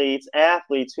athletes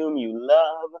whom you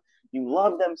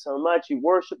love them so much, you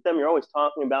worship them, you're always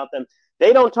talking about them.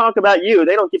 They don't talk about you.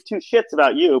 They don't give two shits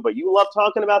about you, but you love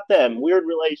talking about them. Weird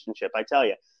relationship, I tell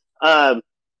you.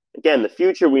 Again, the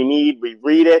future we need, we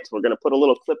read it. We're going to put a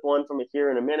little clip one from it here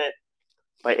in a minute.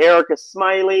 By Erica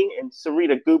Smiley and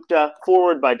Sarita Gupta,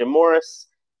 forward by DeMorris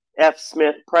F.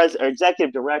 Smith,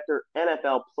 Executive Director,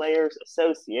 NFL Players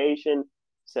Association.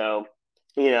 So,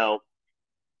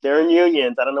 they're in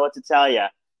unions. I don't know what to tell you.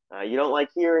 You don't like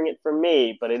hearing it from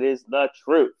me, but it is the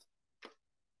truth.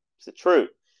 It's the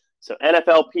truth. So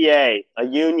NFLPA, a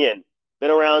union, been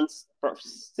around for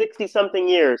 60-something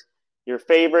years. Your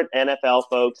favorite NFL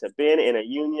folks have been in a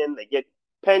union. They get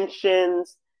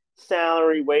pensions,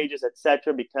 salary, wages,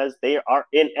 etc. because they are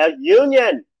in a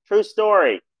union. True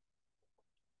story.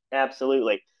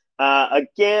 Absolutely.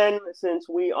 Again, since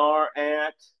we are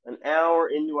at an hour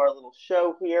into our little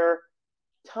show here,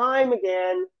 time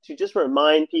again to just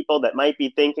remind people that might be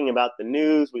thinking about the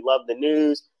news. We love the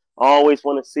news. Always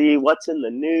want to see what's in the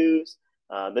news.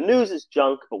 The news is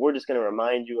junk, but we're just going to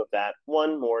remind you of that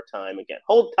one more time again.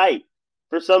 Hold tight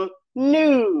for some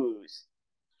news.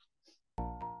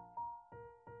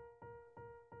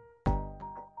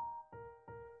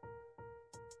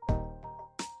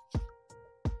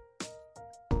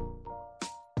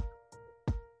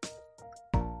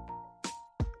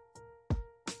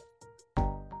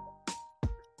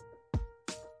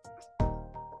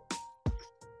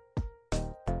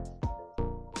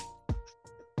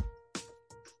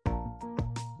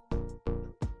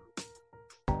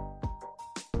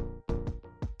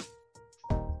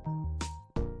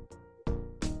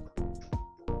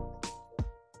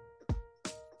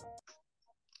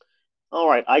 All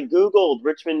right, I Googled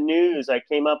Richmond News. I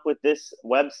came up with this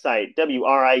website,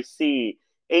 WRIC,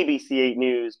 ABC 8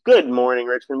 News. Good morning,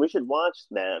 Richmond. We should watch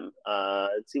them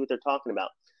and see what they're talking about.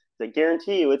 I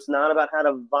guarantee you it's not about how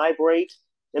to vibrate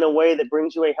in a way that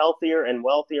brings you a healthier and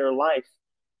wealthier life.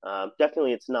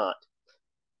 Definitely it's not.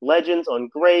 Legends on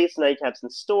Grace, Nightcaps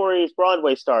and Stories,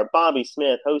 Broadway star Bobby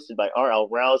Smith, hosted by R.L.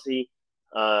 Rousey.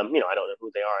 I don't know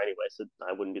who they are anyway, so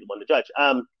I wouldn't be the one to judge.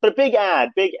 But a big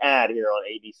ad here on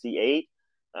ABC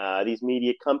 8. These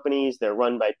media companies, they're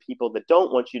run by people that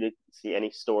don't want you to see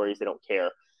any stories. They don't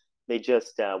care. They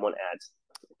just want ads.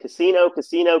 Casino.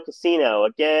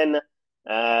 Again,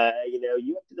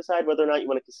 you have to decide whether or not you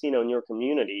want a casino in your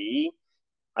community.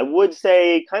 I would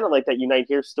say, kind of like that Unite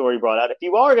Here story brought out, if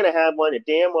you are going to have one, it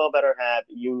damn well better have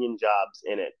union jobs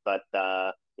in it. But,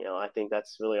 I think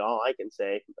that's really all I can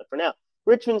say for now.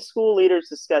 Richmond school leaders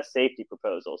discuss safety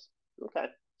proposals. Okay,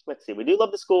 let's see. We do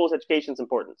love the schools. Education's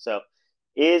important. So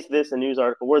is this a news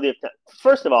article worthy of time?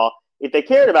 First of all, if they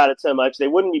cared about it so much, they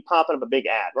wouldn't be popping up a big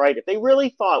ad, right? If they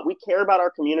really thought we care about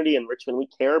our community in Richmond, we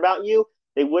care about you,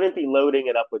 they wouldn't be loading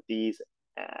it up with these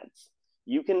ads.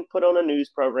 You can put on a news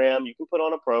program. You can put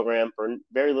on a program for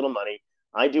very little money.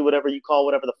 I do whatever you call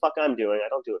whatever the fuck I'm doing. I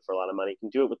don't do it for a lot of money. You can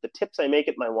do it with the tips I make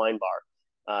at my wine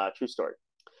bar. True story.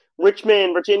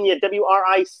 Richmond, Virginia,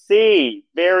 WRIC.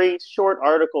 Very short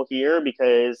article here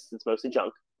because it's mostly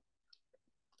junk.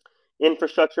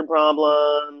 Infrastructure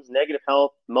problems, negative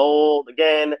health, mold.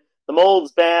 Again, the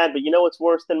mold's bad, but you know what's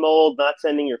worse than mold? Not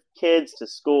sending your kids to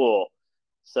school.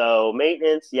 So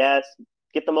maintenance, yes.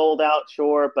 Get the mold out,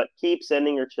 sure, but keep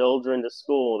sending your children to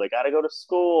school. They got to go to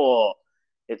school.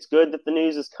 It's good that the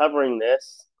news is covering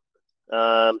this.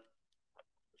 Henry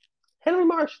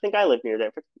Marsh, I think I live near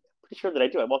there. Pretty sure that I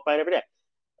do. I walk by it every day.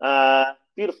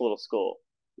 Beautiful little school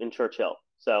in Churchill.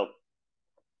 So,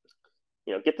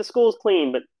 get the schools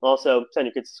clean, but also send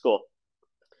your kids to school.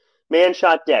 Man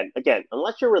shot dead. Again,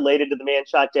 unless you're related to the man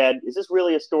shot dead, is this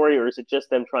really a story or is it just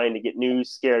them trying to get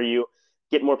news, scare you,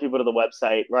 get more people to the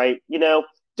website, right?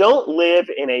 Don't live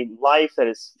in a life that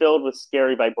is filled with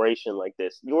scary vibration like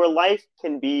this. Your life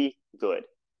can be good.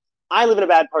 I live in a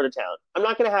bad part of town. I'm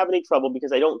not going to have any trouble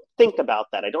because I don't think about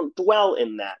that. I don't dwell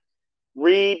in that.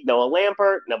 Read Noah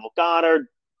Lampert, Neville Goddard,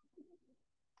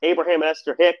 Abraham and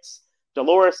Esther Hicks,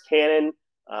 Dolores Cannon,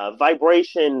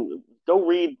 Vibration. Go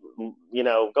read,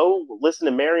 go listen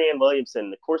to Marianne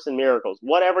Williamson, The Course in Miracles,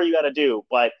 whatever you got to do.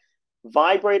 But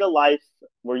vibrate a life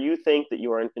where you think that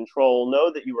you are in control,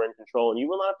 know that you are in control, and you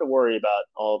will not have to worry about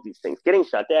all of these things. Getting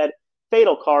shot dead,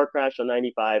 fatal car crash on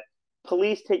 95.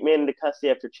 Police take man into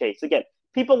custody after chase. Again,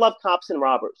 people love cops and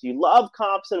robbers. You love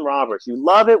cops and robbers. You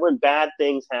love it when bad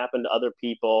things happen to other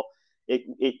people.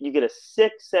 You get a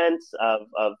sick sense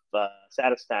of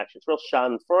satisfaction. It's real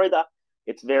Schadenfreude.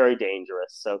 It's very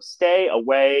dangerous. So stay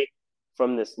away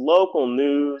from this local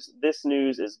news. This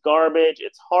news is garbage.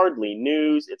 It's hardly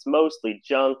news. It's mostly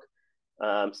junk.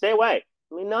 Stay away.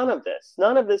 I mean, none of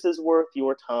this is worth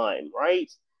your time, right?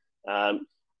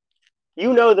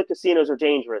 You know the casinos are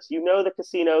dangerous. You know the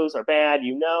casinos are bad.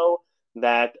 You know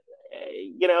that,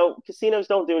 casinos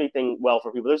don't do anything well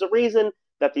for people. There's a reason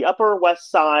that the Upper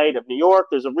West Side of New York,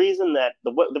 there's a reason that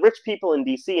the rich people in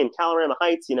D.C. and Colorado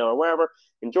Heights, or wherever,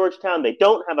 in Georgetown, they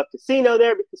don't have a casino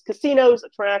there because casinos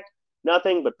attract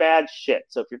nothing but bad shit.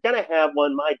 So if you're going to have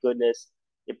one, my goodness,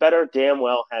 you better damn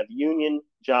well have union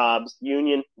jobs,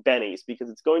 union bennies, because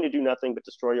it's going to do nothing but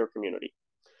destroy your community.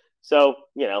 So,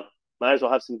 might as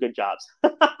well have some good jobs,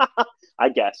 I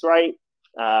guess, right?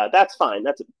 That's fine.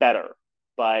 That's better.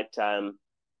 But no,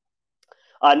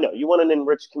 you want an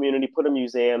enriched community, put a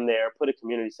museum there, put a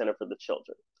community center for the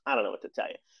children. I don't know what to tell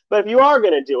you. But if you are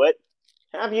going to do it,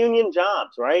 have union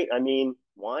jobs, right? I mean,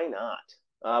 why not?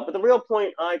 But the real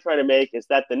point I try to make is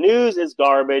that the news is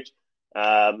garbage.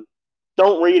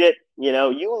 Don't read it. You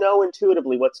know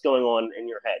intuitively what's going on in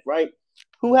your head, right?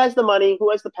 Who has the money?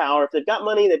 Who has the power? If they've got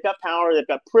money, they've got power, they've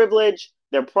got privilege,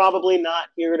 they're probably not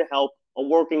here to help a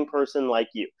working person like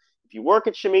you. If you work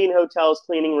at Shamin Hotels,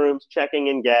 cleaning rooms, checking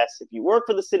in guests, if you work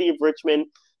for the city of Richmond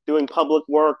doing public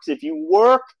works, if you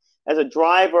work as a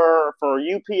driver for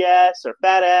UPS or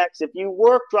FedEx, if you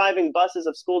work driving buses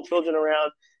of school children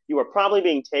around, you are probably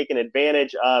being taken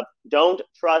advantage of. Don't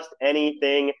trust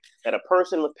anything that a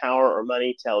person with power or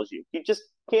money tells you. You just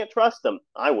can't trust them.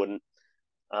 I wouldn't.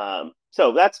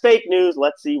 So that's fake news.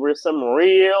 Let's see some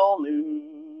real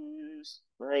news,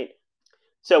 right?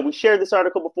 So we shared this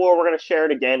article before. We're going to share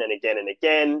it again and again and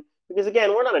again. Because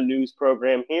again, we're not a news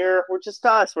program here. We're just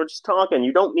us. We're just talking.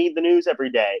 You don't need the news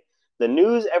every day. The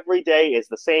news every day is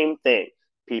the same thing.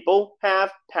 People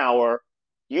have power.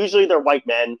 Usually they're white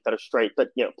men that are straight,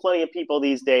 but plenty of people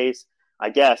these days,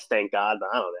 I guess, thank God, but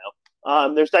I don't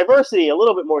know. There's diversity, a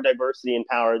little bit more diversity in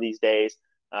power these days,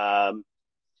 but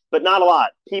not a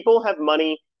lot. People have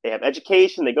money, they have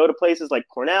education, they go to places like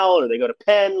Cornell or they go to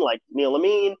Penn, like Neil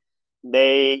Amin.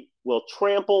 They will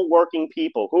trample working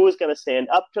people. Who is going to stand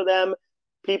up to them?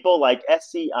 People like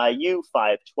SEIU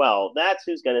 512. That's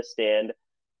who's going to stand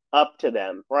up to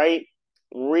them, right?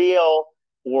 Real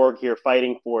org here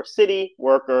fighting for city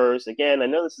workers. Again, I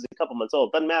know this is a couple months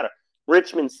old. Doesn't matter.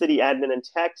 Richmond City Admin and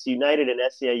Techs United and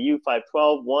SEIU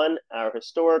 512 won our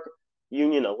historic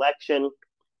union election.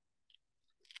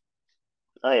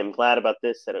 I am glad about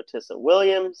this, said Otissa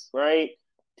Williams, right?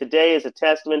 Today is a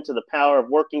testament to the power of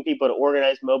working people to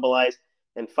organize, mobilize,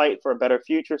 and fight for a better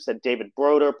future, said David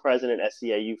Broder, president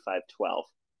SEIU 512.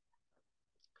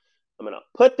 I'm going to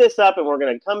put this up and we're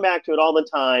going to come back to it all the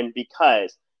time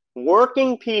because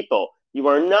working people, you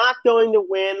are not going to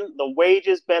win the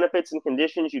wages, benefits, and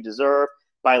conditions you deserve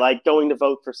by going to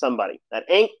vote for somebody. That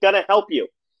ain't going to help you.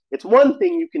 It's one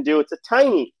thing you can do. It's a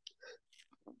tiny,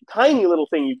 tiny little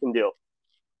thing you can do.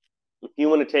 If you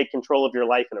want to take control of your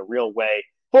life in a real way,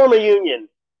 form a union.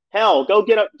 Hell, go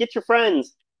get your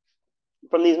friends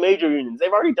from these major unions.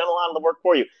 They've already done a lot of the work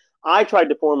for you. I tried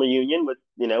to form a union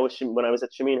when I was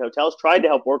at Shamin Hotels, tried to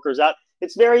help workers out.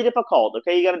 It's very difficult.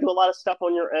 Okay, you got to do a lot of stuff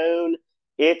on your own.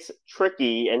 It's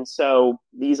tricky, and so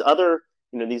these other,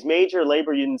 these major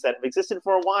labor unions that have existed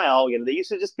for a while, they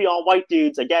used to just be all white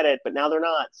dudes. I get it, but now they're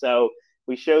not. So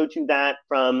we showed you that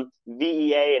from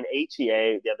VEA and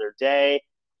HEA the other day.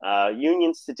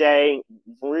 Unions today,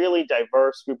 really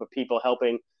diverse group of people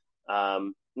helping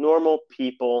normal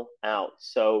people out.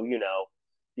 So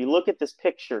you look at this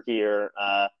picture here,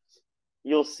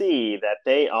 you'll see that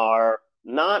they are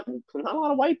not a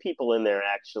lot of white people in there,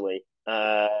 actually.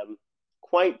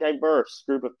 Quite diverse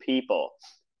group of people.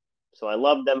 So I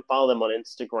love them. Follow them on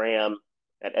Instagram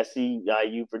at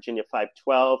SEIU Virginia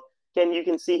 512. Again, you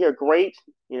can see here great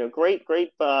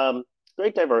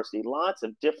diversity. Lots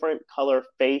of different color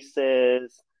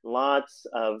faces. Lots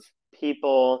of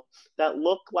people that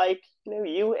look like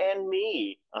you and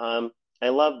me. I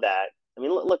love that. I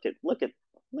mean, look at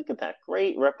that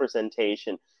great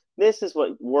representation. This is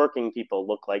what working people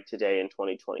look like today in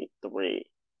 2023.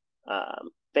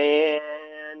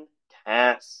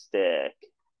 Fantastic.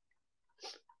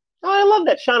 Oh, I love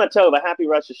that. Shana Tova. Happy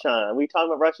Rosh Hashanah. We talked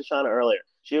about Rosh Hashanah earlier.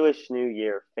 Jewish New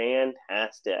Year.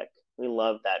 Fantastic. We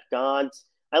love that.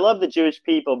 I love the Jewish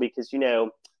people because,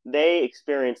 they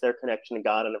experience their connection to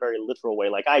God in a very literal way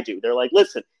like I do. They're like,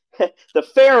 listen, The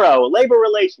Pharaoh, labor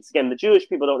relations. Again, the Jewish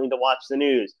people don't need to watch the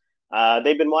news.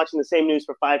 They've been watching the same news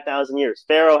for 5,000 years.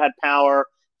 Pharaoh had power.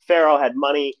 Pharaoh had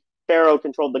money. Pharaoh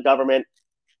controlled the government.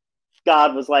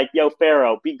 God was like, yo,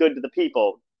 Pharaoh, be good to the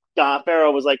people.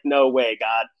 Pharaoh was like, no way,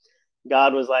 God.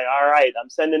 God was like, all right, I'm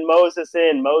sending Moses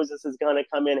in. Moses is going to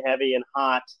come in heavy and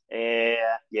hot.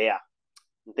 Yeah.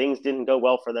 Things didn't go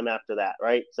well for them after that,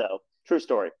 right? So, true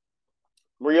story.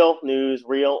 Real news,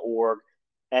 real org,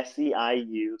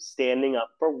 SEIU, standing up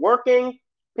for working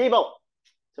people.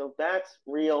 So that's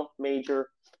real major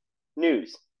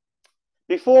news.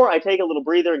 Before I take a little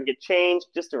breather and get changed,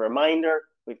 just a reminder,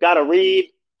 we've got to read.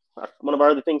 One of our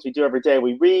other things we do every day,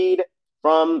 we read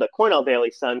from the Cornell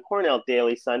Daily Sun. Cornell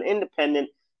Daily Sun, independent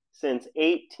since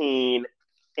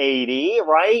 1880,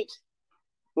 right?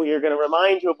 We are going to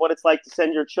remind you of what it's like to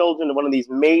send your children to one of these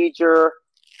major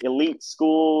elite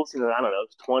schools. I don't know,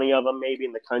 20 of them maybe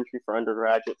in the country for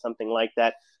undergraduate, something like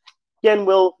that. Again,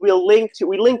 we linked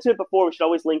to it before. We should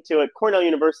always link to it. Cornell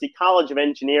University College of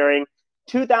Engineering,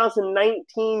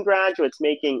 2019 graduates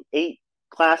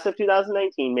class of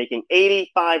 2019 making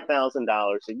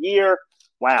 $85,000 a year.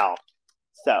 Wow.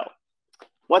 So,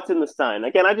 what's in the Sun?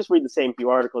 Again, I just read the same few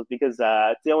articles because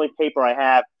it's the only paper I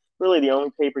have. Really, the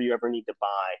only paper you ever need to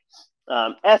buy.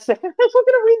 Essay. I'm going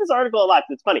to read this article a lot.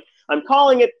 It's funny. I'm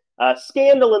calling it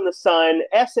Scandal in the Sun.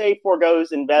 SA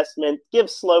forgoes investment.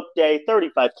 Gives Slope Day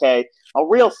 $35K. A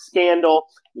real scandal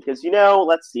because,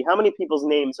 let's see. How many people's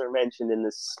names are mentioned in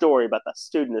this story about the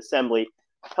student assembly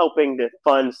helping to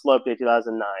fund Slope Day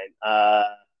 2009?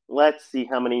 Let's see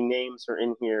how many names are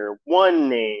in here. One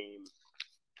name.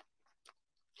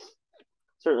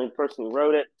 Certainly the person who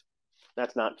wrote it.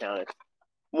 That's not counted.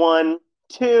 1,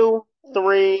 2,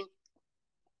 3,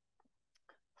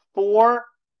 4,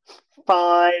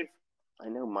 5. I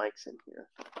know Mike's in here.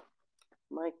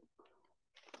 Mike.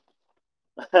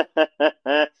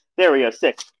 There we go.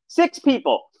 6. 6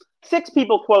 people. 6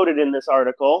 people quoted in this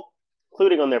article,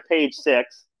 including on their page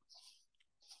 6.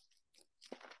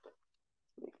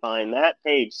 Let me find that.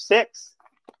 Page 6.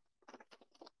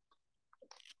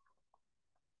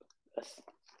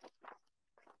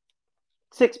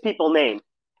 6 people named.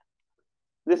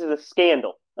 This is a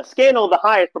scandal of the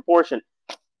highest proportion.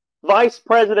 Vice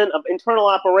President of Internal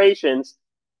Operations,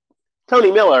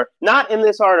 Tony Miller, not in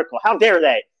this article. How dare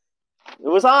they? It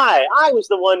was I. I was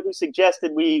the one who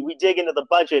suggested we dig into the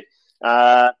budget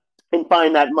and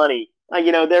find that money.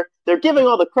 They're giving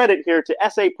all the credit here to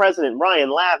SA President Ryan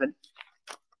Lavin.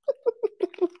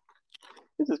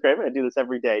 This is great. I'm going to do this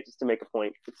every day just to make a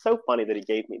point. It's so funny that he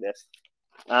gave me this.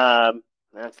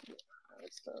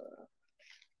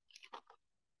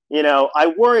 I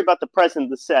worry about the president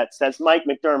of the set, says Mike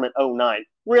McDermott, 09.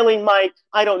 Really, Mike?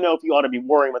 I don't know if you ought to be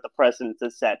worrying about the president of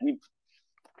the set.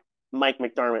 Mike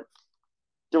McDermott,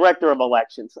 director of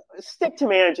elections. Stick to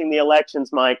managing the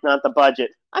elections, Mike, not the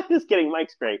budget. I'm just kidding.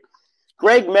 Mike's great.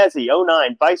 Greg Mezzi,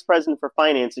 09, vice president for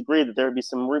finance, agreed that there would be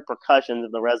some repercussions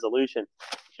of the resolution.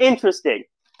 Interesting.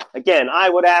 Again, I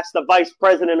would ask the vice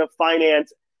president of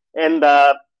finance and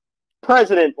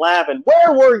President Lavin,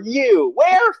 where were you?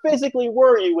 Where physically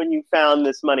were you when you found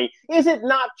this money? Is it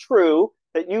not true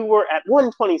that you were at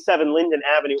 127 Linden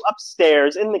Avenue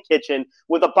upstairs in the kitchen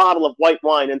with a bottle of white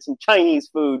wine and some Chinese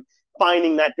food,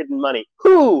 finding that hidden money?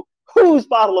 Whose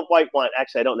bottle of white wine?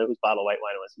 Actually, I don't know whose bottle of white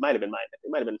wine it was. It might have been mine.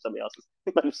 It might have been somebody else's.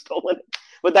 We might have stolen it.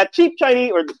 But that cheap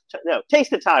Chinese,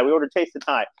 Taste of Thai. We ordered Taste of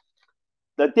Thai.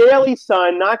 The Daily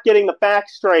Sun not getting the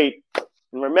facts straight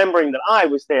and remembering that I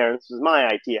was there. This was my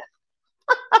idea.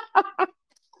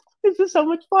 This is so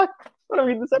much fun. I want to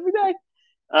read this every day.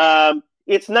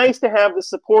 It's nice to have the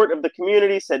support of the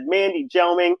community, said Mandy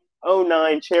Gelming,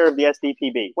 09, chair of the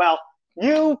SDPB. Well,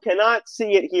 you cannot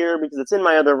see it here because it's in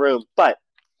my other room, but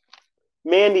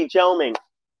Mandy Gelming,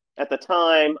 at the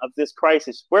time of this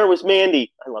crisis, where was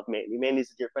Mandy? I love Mandy.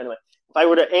 Mandy's a dear friend of mine. If I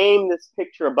were to aim this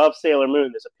picture above Sailor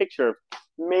Moon, there's a picture of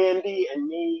Mandy and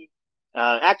me.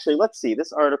 Actually, let's see.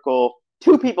 This article,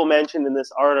 2 people mentioned in this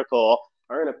article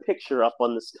are in a picture up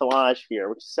on this collage here,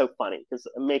 which is so funny because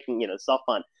I'm making, it's all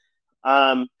fun.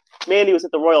 Mandy was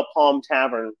at the Royal Palm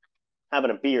Tavern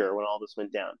having a beer when all this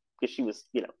went down because she was,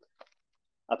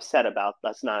 upset about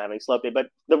us not having Slope Day. But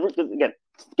again,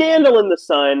 scandal in the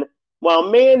Sun.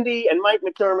 While Mandy and Mike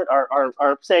McDermott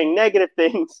are saying negative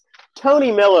things,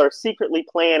 Tony Miller secretly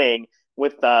planning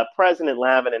with President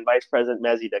Lavin and Vice President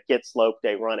Mezzi to get Slope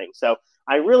Day running. So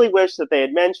I really wish that they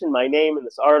had mentioned my name in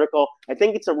this article. I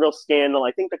think it's a real scandal.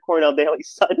 I think the Cornell Daily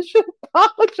Sun should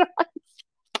apologize.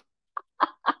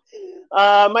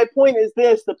 My point is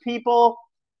this: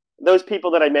 those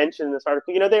people that I mentioned in this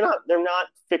article, they're not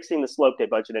fixing the Slope Day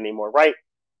budget anymore, right?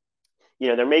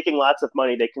 they're making lots of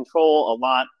money. They control a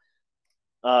lot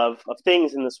of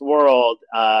things in this world.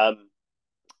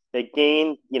 They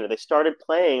started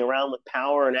playing around with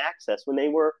power and access when they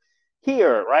were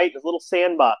here, right? A little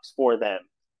sandbox for them.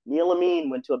 Neil Amin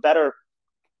went to a better,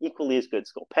 equally as good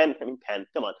school. Penn,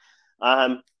 come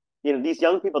on. These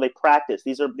young people, they practice.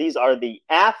 These are the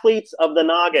athletes of the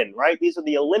noggin, right? These are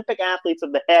the Olympic athletes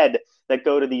of the head that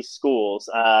go to these schools.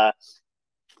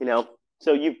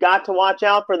 So you've got to watch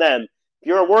out for them. If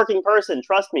you're a working person,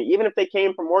 trust me, even if they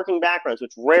came from working backgrounds,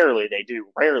 which rarely they do,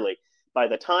 by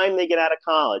the time they get out of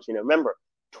college, remember,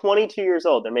 22 years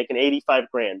old, they're making 85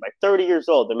 grand. By 30 years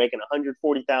old, they're making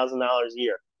 $140,000 a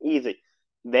year. Easy.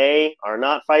 They are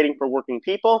not fighting for working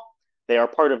people. They are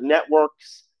part of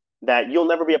networks that you'll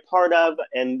never be a part of,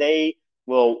 and they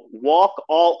will walk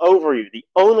all over you. The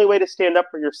only way to stand up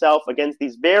for yourself against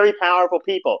these very powerful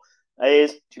people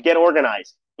is to get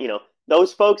organized.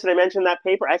 Those folks that I mentioned in that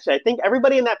paper, actually, I think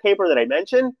everybody in that paper that I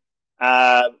mentioned,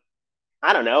 I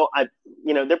don't know,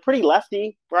 they're pretty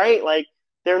lefty, right? Like,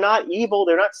 they're not evil.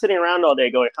 They're not sitting around all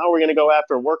day going, how are we going to go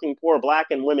after working poor black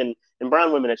and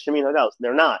brown women at Shamin Hotels?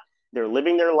 They're not. They're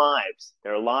living their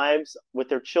lives with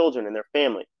their children and their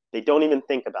family. They don't even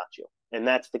think about you. And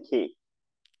that's the key.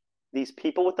 These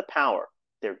people with the power,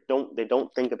 they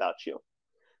don't think about you.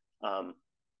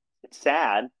 It's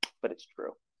sad, but it's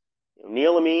true.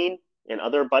 Neil Amin and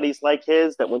other buddies like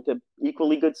his that went to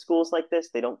equally good schools like this,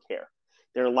 they don't care.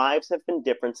 Their lives have been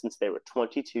different since they were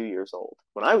 22 years old.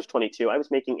 When I was 22, I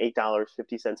was making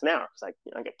 $8.50 an hour because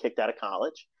I got kicked out of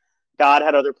college. God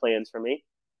had other plans for me.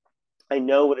 I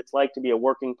know what it's like to be a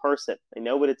working person. I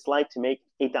know what it's like to make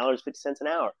 $8.50 an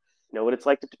hour. I know what it's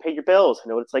like to pay your bills. I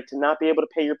know what it's like to not be able to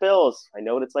pay your bills. I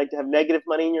know what it's like to have negative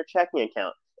money in your checking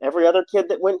account. Every other kid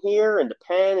that went here and to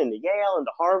Penn and to Yale and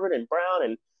to Harvard and Brown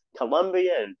and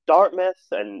Columbia and Dartmouth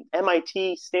and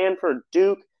MIT, Stanford,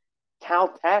 Duke,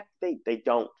 Caltech, they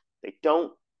don't.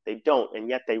 And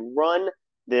yet they run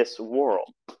this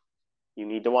world. You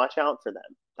need to watch out for them.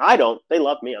 I don't. They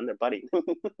love me. I'm their buddy.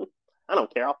 I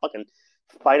don't care. I'll fucking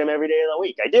fight them every day of the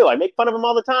week. I do. I make fun of them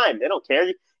all the time. They don't care.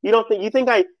 You think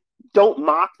I don't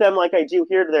mock them like I do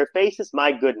here to their faces?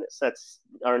 My goodness, that's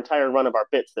our entire run of our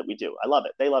bits that we do. I love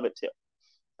it. They love it too.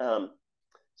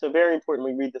 So very important,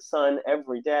 we read the Sun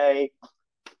every day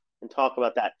and talk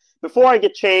about that. Before I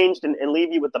get changed and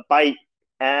leave you with the bite,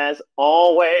 as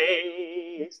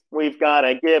always, we've got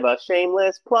to give a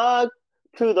shameless plug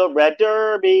to the Red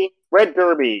Derby. Red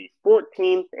Derby,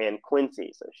 14th and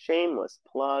Quincy. So shameless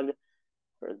plug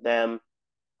for them.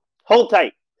 Hold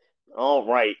tight. All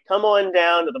right. Come on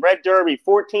down to the Red Derby,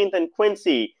 14th and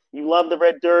Quincy. You love the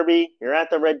Red Derby. You're at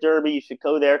the Red Derby. You should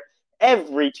go there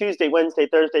every Tuesday, Wednesday,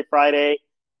 Thursday, Friday,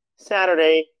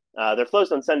 Saturday. They're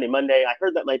closed on Sunday, Monday. I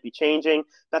heard that might be changing.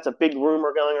 That's a big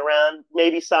rumor going around.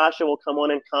 Maybe Sasha will come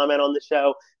on and comment on the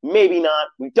show. Maybe not.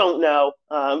 We don't know.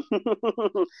 I'd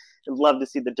love to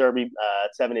see the Derby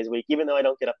 7 days a week, even though I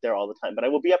don't get up there all the time. But I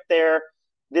will be up there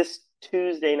this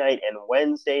Tuesday night and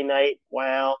Wednesday night.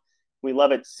 Wow. We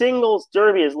love it. Singles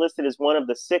Derby is listed as one of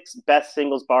the 6 best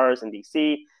singles bars in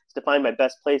D.C. It's defined by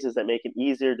best places that make it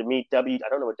easier to meet I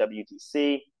don't know what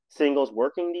WDC. Singles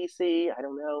working D.C. I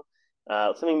don't know.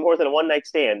 Something more than a one-night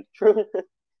stand. True.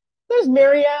 There's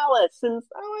Mary Alice. And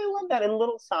I love that. And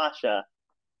little Sasha.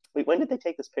 Wait, when did they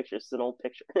take this picture? This is an old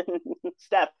picture.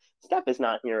 Steph is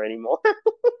not here anymore.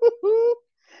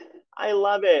 I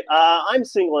love it. I'm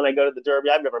single and I go to the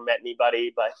Derby. I've never met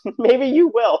anybody, but maybe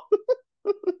you will.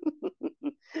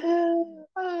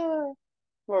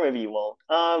 Or maybe you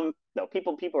won't. No,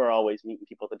 people are always meeting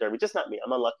people at the Derby. Just not me.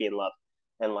 I'm unlucky in love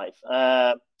and life.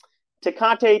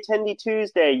 Tecate Tendy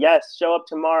Tuesday. Yes, show up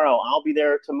tomorrow. I'll be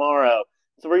there tomorrow.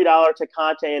 $3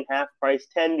 Tecate and half price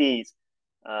tendies.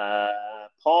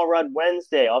 Paul Rudd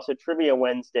Wednesday. Also Trivia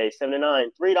Wednesday, 7 to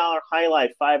 9. $3 High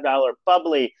Life, $5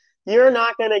 Bubbly. You're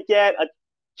not going to get a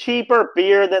cheaper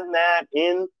beer than that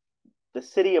in the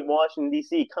city of Washington,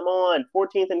 D.C. Come on,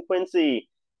 14th and Quincy.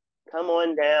 Come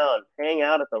on down. Hang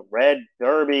out at the Red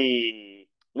Derby.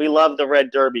 We love the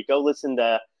Red Derby. Go listen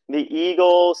to the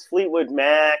Eagles, Fleetwood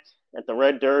Mac at the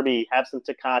Red Derby. Have some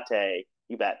Tecate.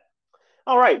 You bet.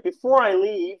 All right, before I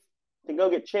leave to go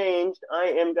get changed, I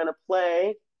am going to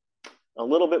play a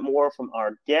little bit more from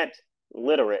our Get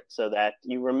Literate so that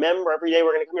you remember every day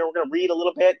we're going to come here, we're going to read a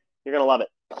little bit. You're going to love it.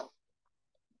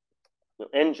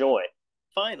 Enjoy.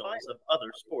 Finals of other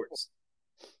sports.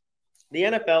 The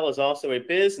NFL is also a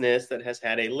business that has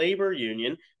had a labor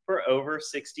union for over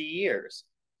 60 years.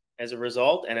 As a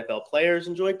result, NFL players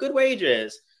enjoy good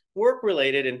wages,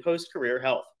 work-related, and post-career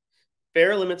health.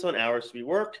 fair limits on hours to be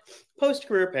worked,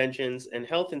 post-career pensions, and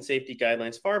health and safety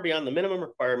guidelines far beyond the minimum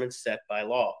requirements set by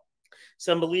law.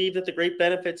 Some believe that the great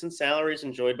benefits and salaries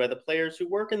enjoyed by the players who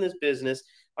work in this business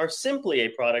are simply a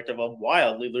product of a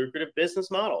wildly lucrative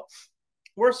business model.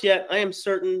 Worse yet, I am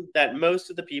certain that most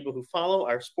of the people who follow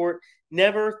our sport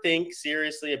never think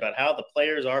seriously about how the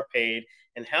players are paid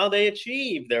and how they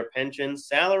achieve their pensions,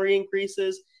 salary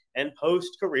increases, and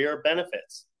post-career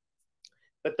benefits.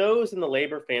 But those in the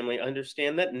Labor family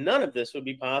understand that none of this would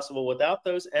be possible without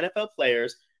those NFL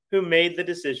players who made the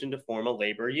decision to form a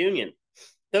labor union.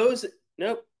 Those,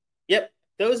 nope, yep,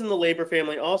 those in the Labor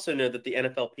family also know that the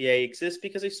NFLPA exists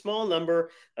because a small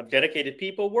number of dedicated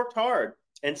people worked hard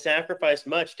and sacrificed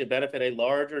much to benefit a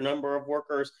larger number of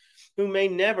workers who may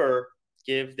never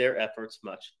give their efforts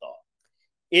much thought.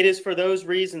 It is for those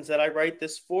reasons that I write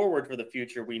this forward for the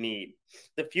future we need.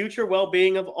 The future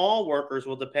well-being of all workers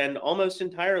will depend almost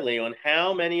entirely on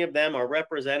how many of them are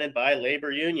represented by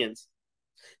labor unions.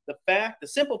 The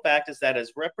simple fact is that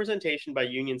as representation by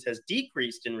unions has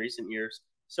decreased in recent years,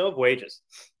 so have wages,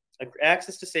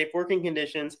 access to safe working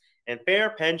conditions, and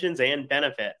fair pensions and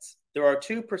benefits. There are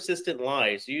two persistent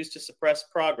lies used to suppress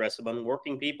progress among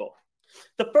working people.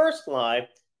 The first lie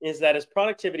is that as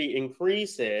productivity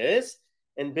increases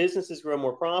and businesses grow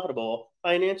more profitable,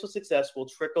 financial success will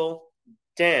trickle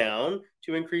down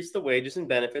to increase the wages and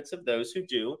benefits of those who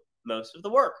do most of the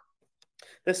work.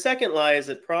 The second lie is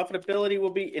that profitability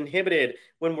will be inhibited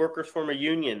when workers form a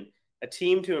union, a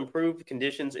team to improve the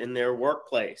conditions in their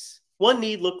workplace. One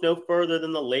need look no further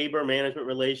than the labor-management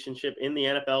relationship in the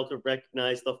NFL to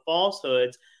recognize the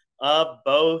falsehoods of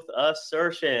both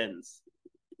assertions.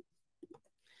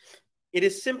 It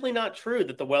is simply not true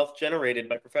that the wealth generated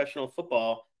by professional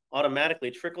football automatically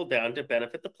trickled down to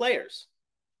benefit the players.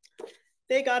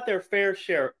 They got their fair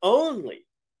share only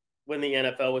when the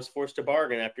NFL was forced to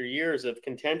bargain after years of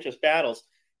contentious battles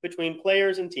between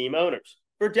players and team owners.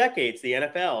 For decades, the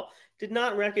NFL did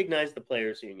not recognize the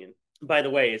players' union. By the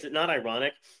way, is it not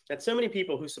ironic that so many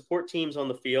people who support teams on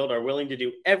the field are willing to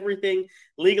do everything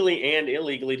legally and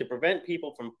illegally to prevent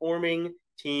people from forming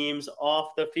teams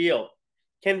off the field?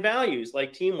 Can values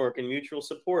like teamwork and mutual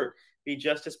support be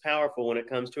just as powerful when it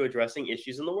comes to addressing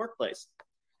issues in the workplace?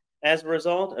 As a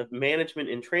result of management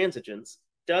intransigence,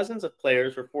 dozens of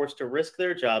players were forced to risk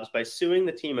their jobs by suing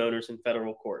the team owners in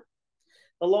federal court.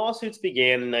 The lawsuits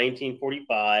began in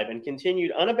 1945 and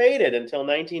continued unabated until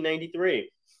 1993,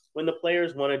 when the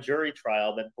players won a jury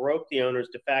trial that broke the owners'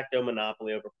 de facto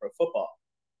monopoly over pro football.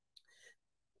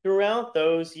 Throughout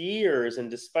those years, and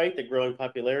despite the growing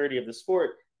popularity of the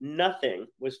sport, nothing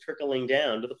was trickling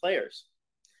down to the players.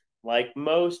 Like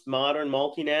most modern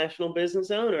multinational business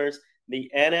owners,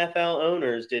 the NFL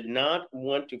owners did not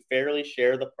want to fairly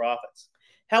share the profits.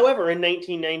 However, in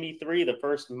 1993, the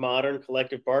first modern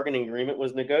collective bargaining agreement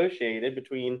was negotiated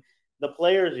between the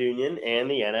players' union and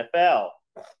the NFL,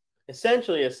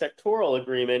 essentially a sectoral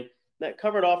agreement that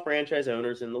covered all franchise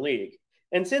owners in the league.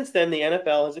 And since then, the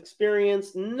NFL has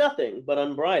experienced nothing but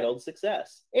unbridled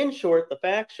success. In short, the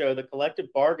facts show the collective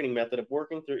bargaining method of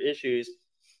working through issues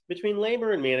between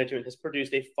labor and management has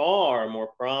produced a far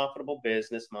more profitable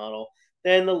business model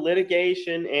than the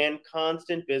litigation and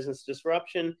constant business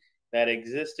disruption that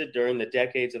existed during the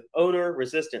decades of owner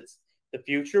resistance. The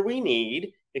future we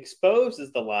need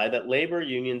exposes the lie that labor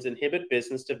unions inhibit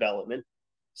business development,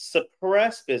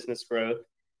 suppress business growth,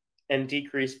 and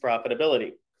decrease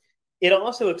profitability. It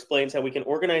also explains how we can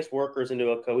organize workers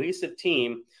into a cohesive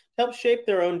team to help shape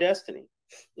their own destiny.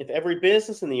 If every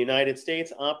business in the United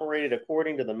States operated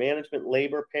according to the management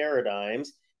labor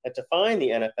paradigms that define the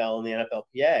NFL and the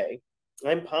NFLPA,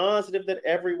 I'm positive that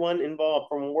everyone involved,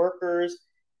 from workers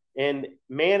and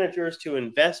managers to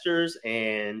investors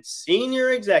and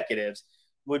senior executives,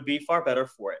 would be far better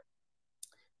for it.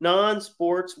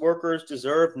 Non-sports workers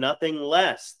deserve nothing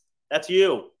less. That's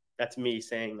you. That's me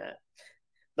saying that.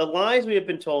 The lies we have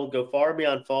been told go far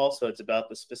beyond falsehoods about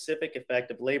the specific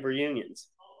effect of labor unions.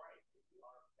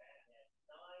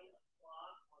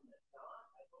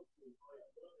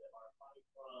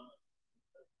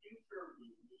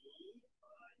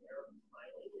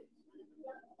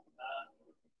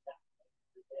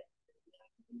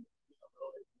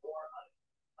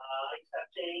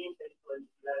 Change Deer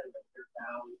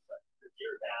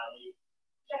Valley.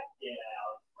 Check it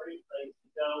out. Great place to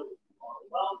go. Are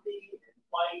wealthy and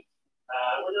white.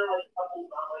 Were there like a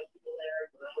couple non-white people there?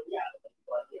 Yeah,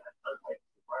 but yeah, unwhite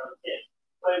people. Where I was a kid.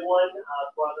 My one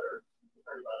brother,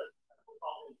 third brother, we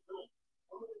call him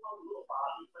Little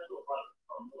Bobby. My little brother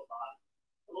called him Little Bobby.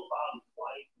 Little Bobby's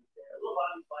white. Little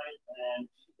Bobby's white,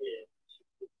 and she did.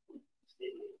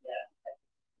 Yeah.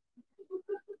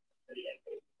 But yeah.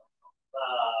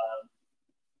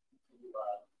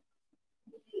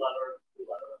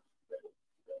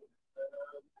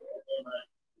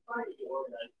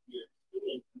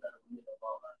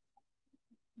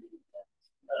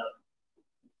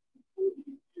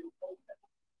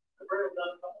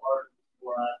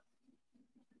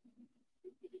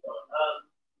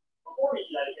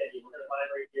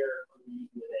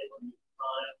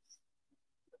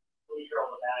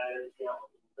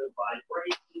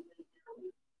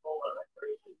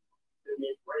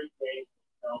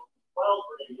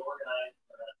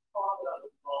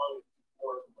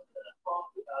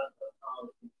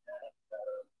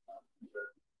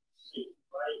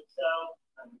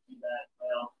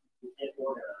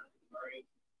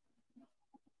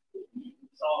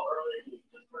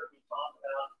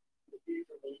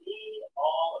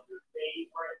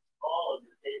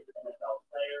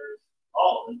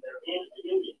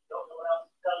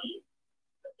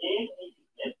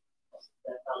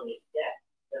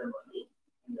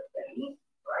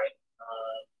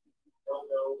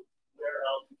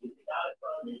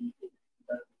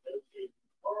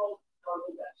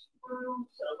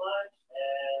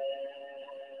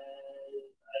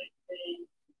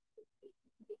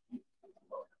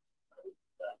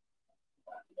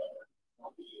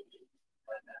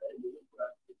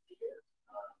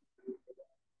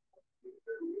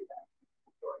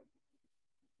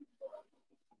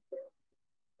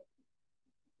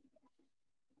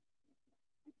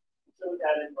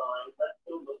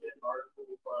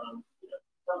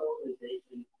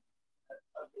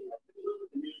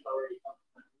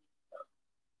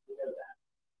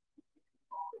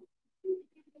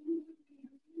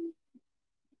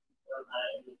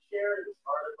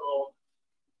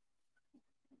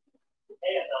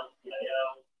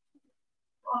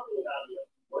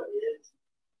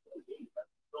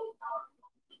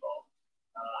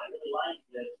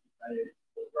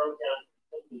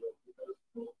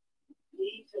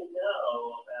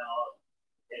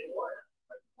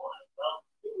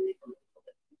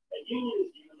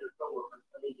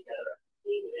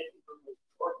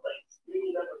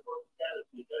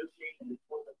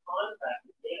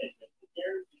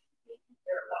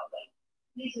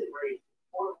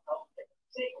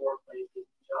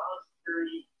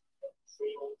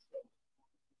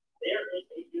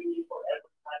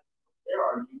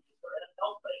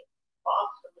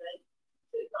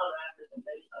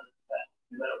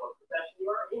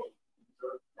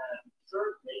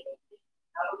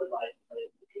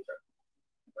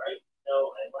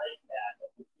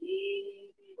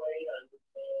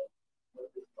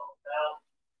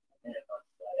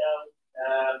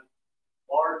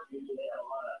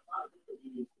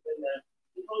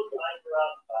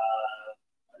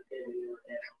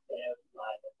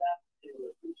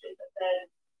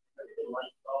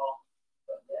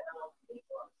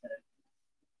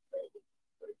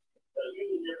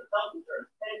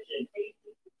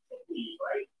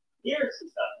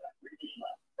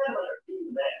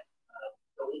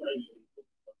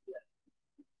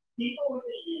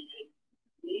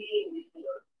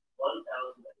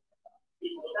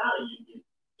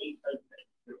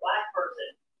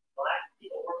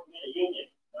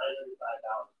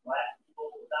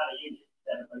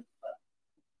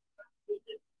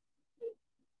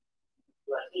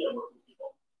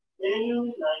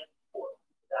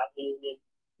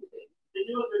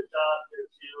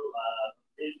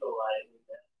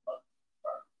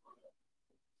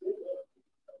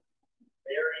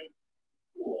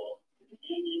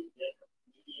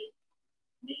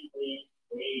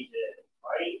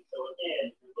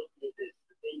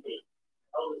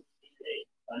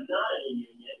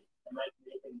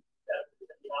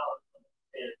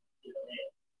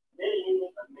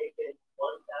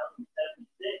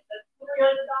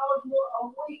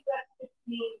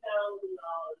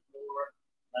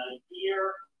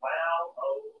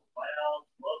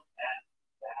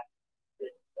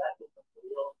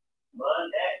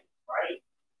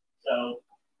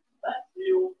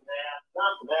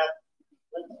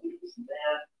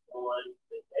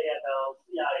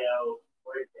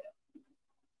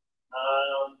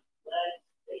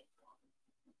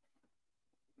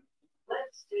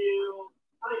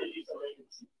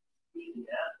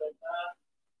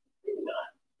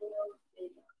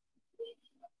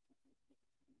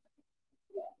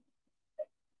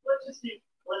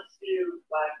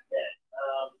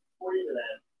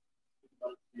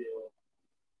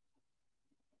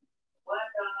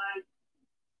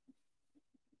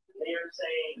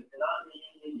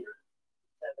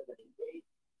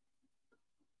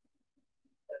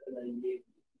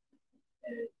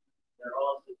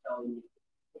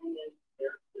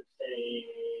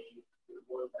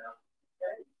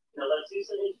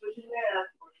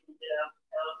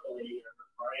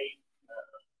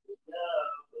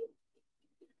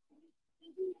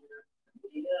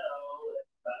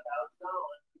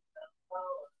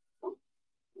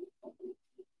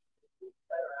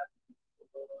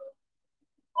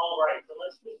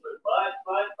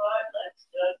 let's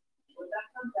just see what that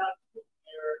comes out to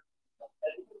here.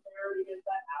 And compare it against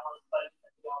that Alice budget that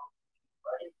we all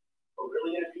right? We're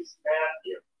really going to do some math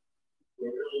here. We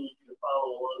really need you to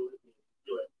follow along with me to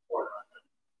do it for us.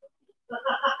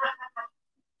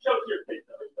 Show your kids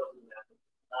though. It doesn't matter.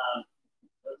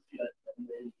 Let's see that. And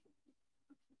then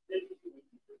 52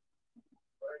 weeks.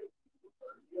 Right?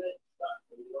 Good stuff.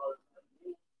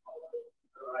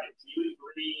 All right. So you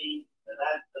agree that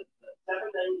that's the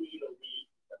 790 a week,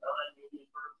 the non-union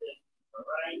person. All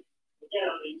right. Again,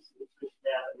 I'm going to switch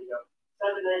math. And we go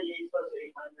 798 plus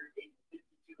 800,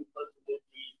 852 plus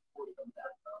 50, 40 comes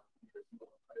out.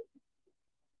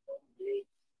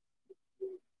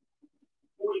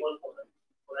 41 points.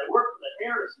 When I worked for the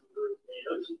Harrison Group in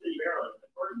Ocean City, Maryland,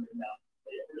 the first year now,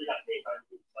 they really got paid by the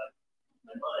week, but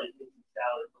my mind is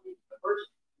salary for week.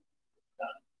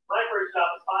 My first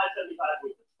job was $575 a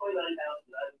week. It's $29,900 a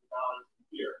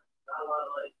year. Not a lot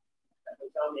of money. That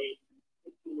would tell me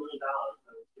 $15 million. I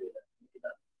was doing that.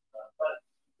 But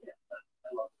yeah, I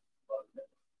love it.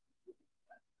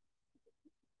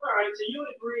 All right, so you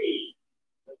agree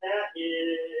that that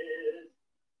is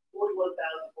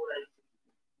 41,496.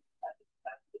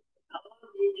 Now, a lot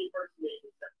of union person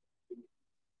making $7.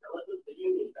 Now, let's look at the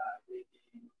union guy making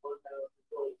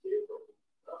 1,022.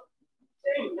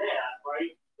 Same math,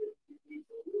 right?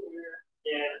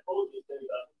 And I told you it's going to be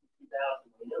about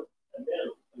 50,000. I know a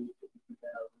minimum is 52,000,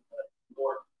 but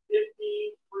more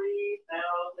 53,144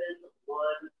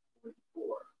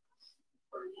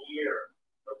 per year.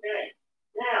 Okay,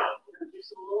 now we're going to do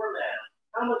some more math.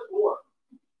 How much more?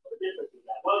 What the difference is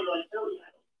that? Well, you're like, Tony, I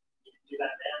don't need to do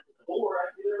that math with the more.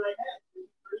 I do it in my head. 3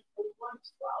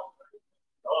 plus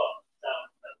 12. Oh, so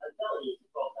I'm telling you,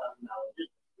 it's $12,000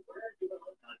 difference. We're going to do it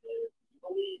on calculator.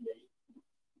 Believe me.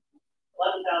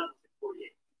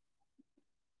 11,648.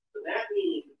 So that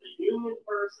means that the union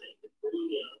person is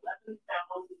bringing in $11,000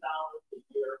 a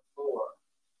year more.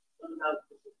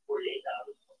 $11,648.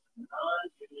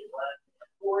 Non-union less,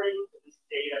 according to this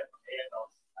data from AFL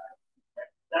Society.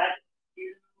 That's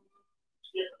huge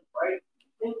difference, right?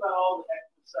 Think about all the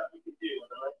extra stuff you could do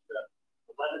with an extra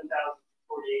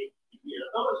 $11,648 a year.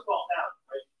 That's almost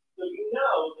 $12,000, right? So you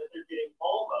know that they're getting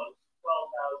almost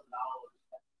 $12,000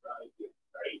 extra a year,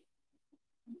 right?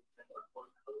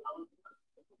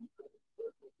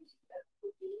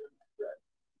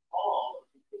 All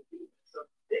so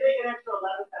they make an extra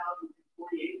 11,048 a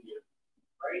year,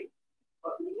 right?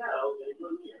 But we know that in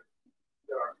 1 year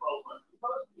there are 12 months.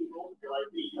 Most people are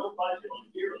like me, you don't budget on a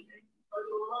yearly basis, you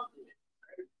budget on a monthly basis,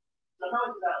 right? So how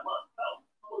much is that a month? Well, I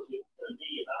told you it's going to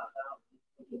be about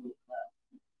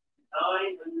 970,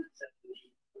 around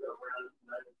 970. Around this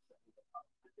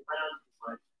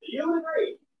much. So you would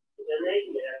agree that they're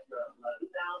making an extra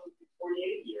 11,648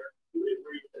 a year. You would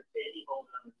agree that they're taking home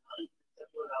another $971 a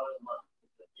month.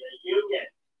 You get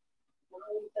 $971 a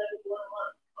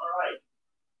month. All right.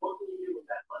 What can you do with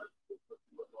that money?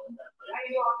 How do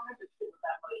you all have to do with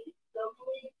that money? You don't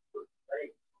believe,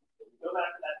 right? If you go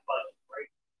back to that budget, right?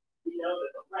 We know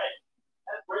that the rent,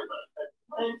 that's rent money. That's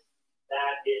rent.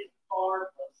 That is car,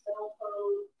 a cell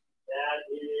phone. That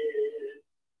is,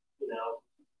 the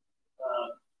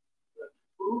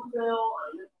food bill. I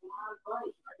mean, that's a lot of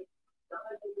money, right? $971 a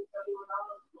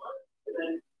month. And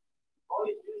then all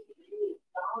you do is you need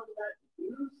 $1 of that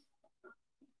use.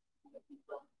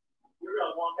 You're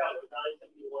going to walk out with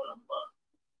 $971 a month.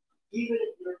 Even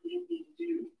if your union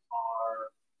dues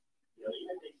are, even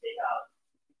if they take out,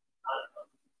 I don't know,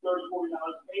 $30, $40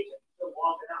 a paycheck, you're still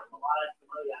walking out with a lot of extra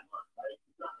money that month, right?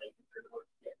 It's nothing compared to what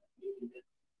you get.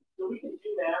 So we can do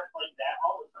math like that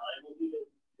all the time. We'll do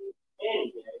it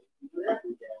any day. We do it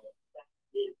every day. That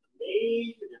is a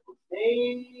major difference.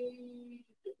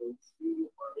 Major difference to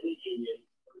our union.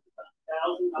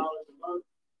 $1,000 a month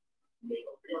make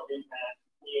a real impact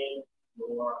in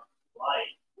your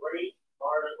life. Great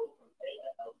article from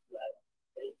AFL.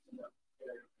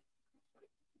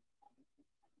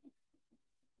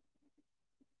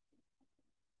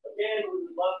 Again, we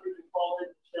would love for you to call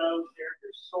in the show, share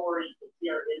your story. You can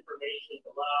see our information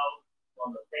below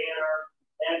on the banner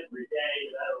every day,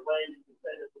 no matter when. You can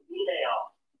send us an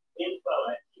email,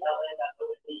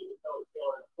 info@TLN.one,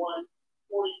 TLN.one,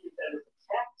 or you can send us a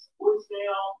text,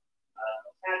 voicemail,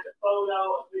 attach a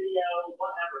photo, a video,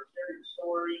 whatever. Share your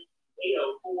story.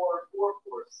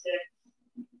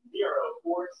 804-446-0469.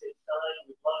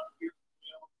 We'd love to hear from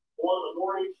you. On the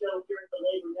morning show here at the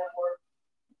Labor Network,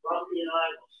 Grumpy and I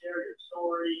will share your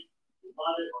story. We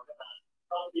love it. We're going to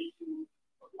help you to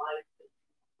a life that you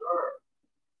deserve.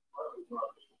 Grumpy.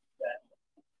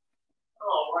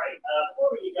 All right.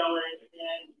 Before we go in,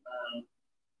 again,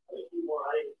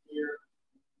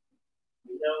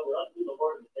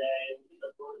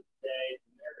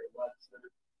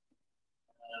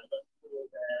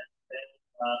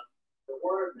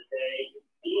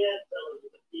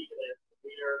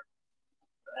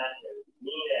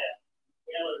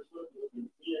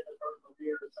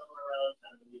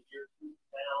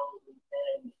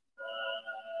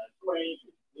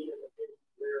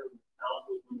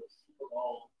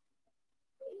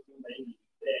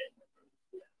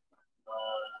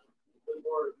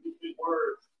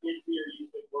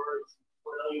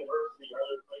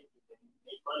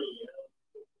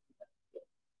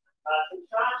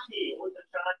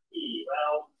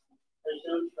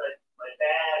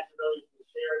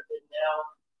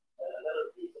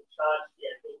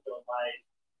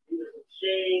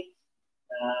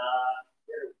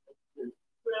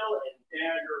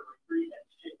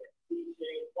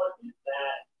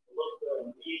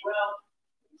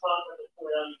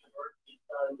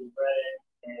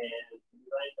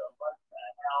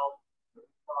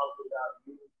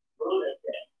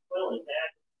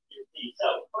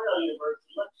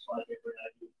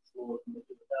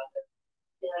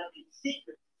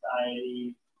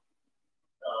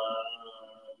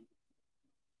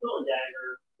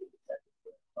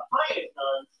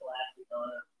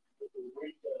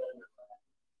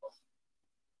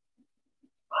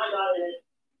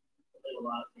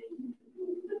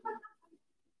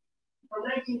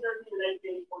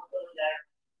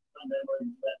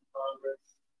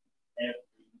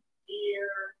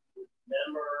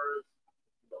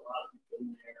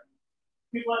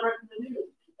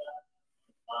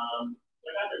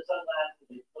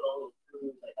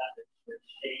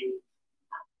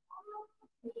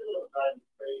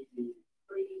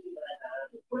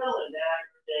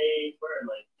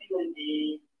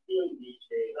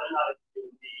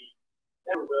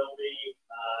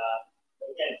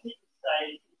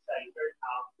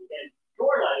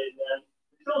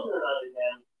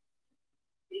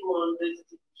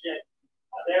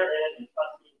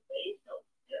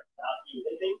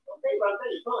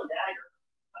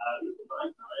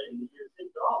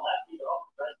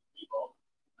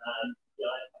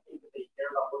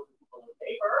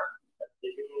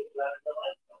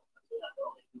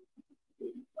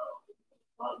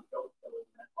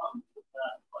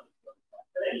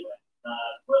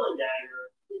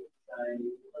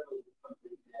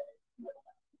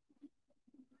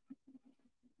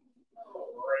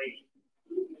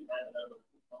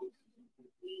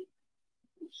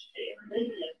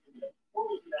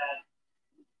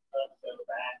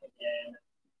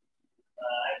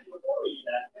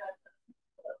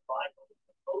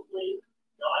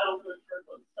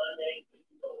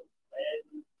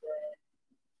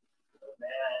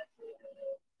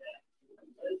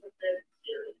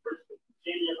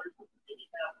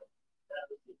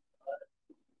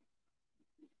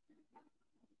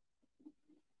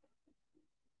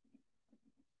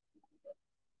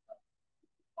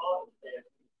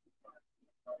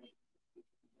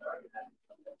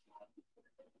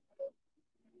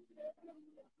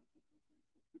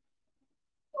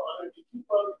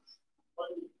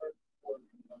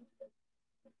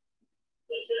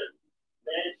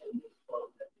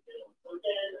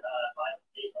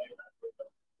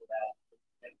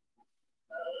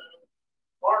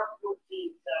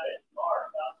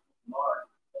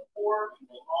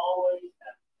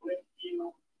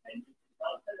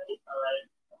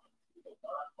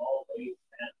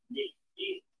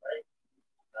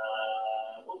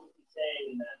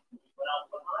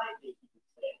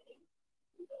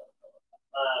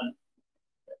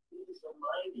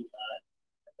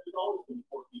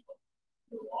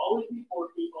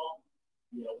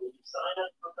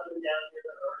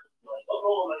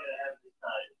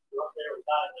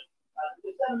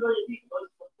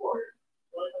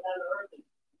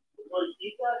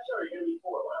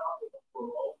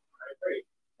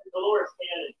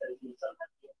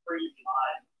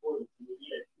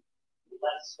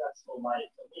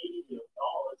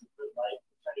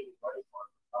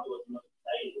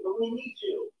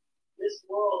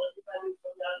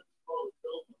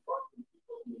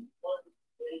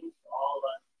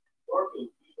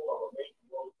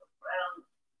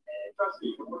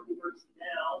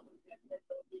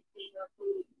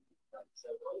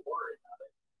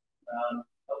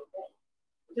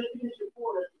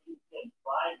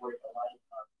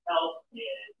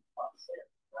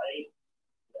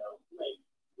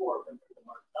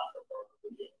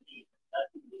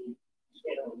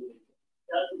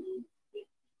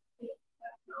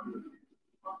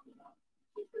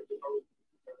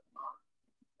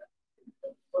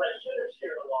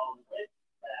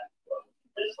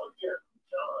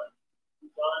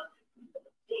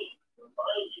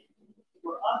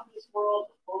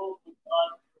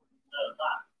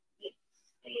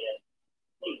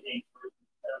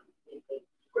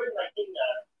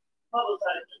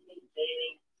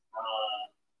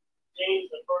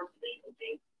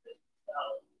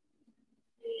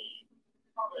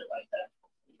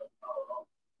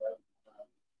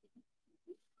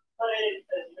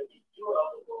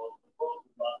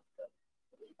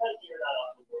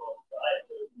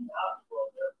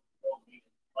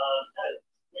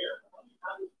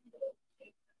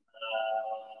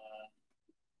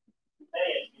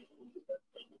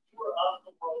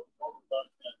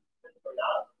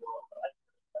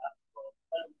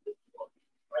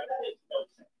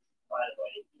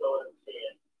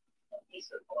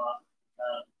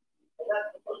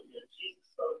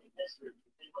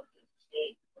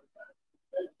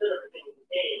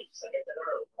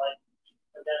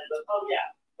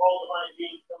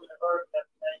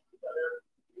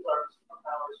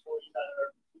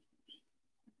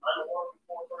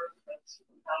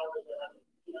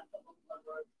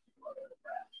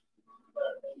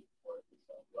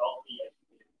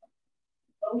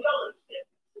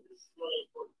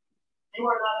 You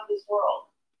are not of this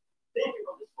world. Think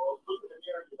of this world, look in the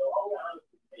mirror and go, oh, yeah, I'm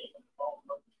the same.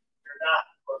 You're not.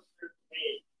 You are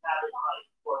certain have a body.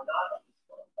 You are not of this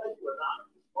world. Because you are not of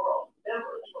this world.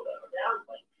 Never, people that are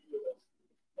downplaying you.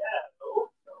 Yeah, so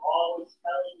they're always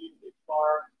telling you that you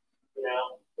are,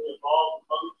 an evolved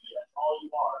monkey. That's all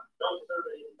you are. Don't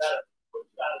deserve anything better. What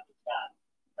you got is what you got.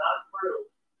 Not true.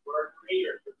 We're a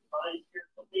creator. You're a divine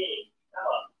spiritual being.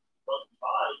 Monkey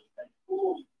body. And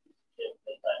cool.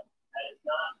 That is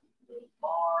not really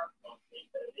far. Don't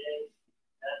think that it is.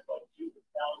 That's what Jesus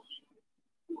tells you.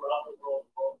 You are of the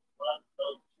world. But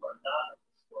those who are not of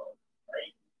this world,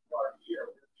 right? You are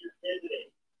here. We're here visiting.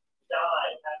 Die.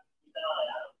 Have to die.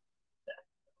 I don't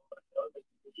know.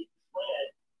 If you plan,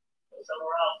 go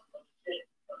somewhere else. Don't shit.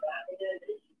 Come back again.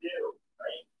 If you do,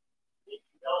 right? If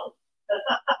you don't.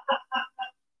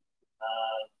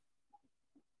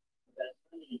 That's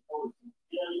really important.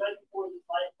 You might be for this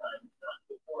lifetime, not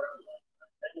before every lifetime.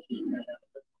 That is you kind of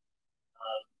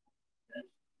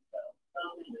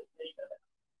something to think about.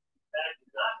 In fact,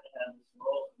 you're not going to have this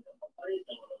world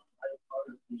as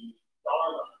part of the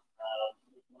Dharma,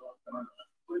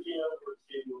 switching over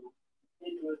to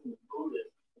Hinduism and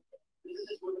Buddhism. This is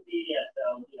just Wikipedia,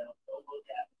 so don't look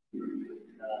at it.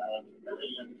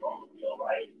 Really, on the wheel,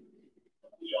 right? The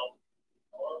wheel.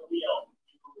 On the wheel.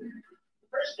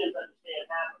 Christians understand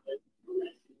half of it.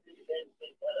 Buddhists understand the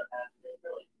other half of it.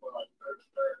 Really, more like third,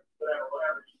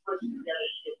 whatever. Just push it together,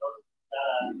 you get those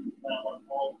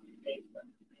all things.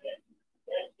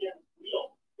 And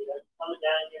wheel. Coming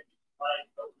down here, find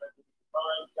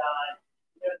God.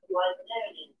 Life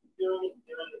again. Doing it.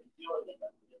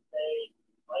 Just say,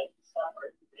 like, suffer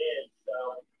it is.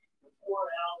 So, before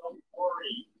now, don't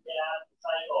worry. Get out of the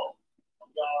cycle.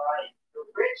 You'll be all right. You're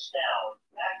rich now.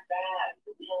 Act bad.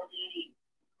 You don't need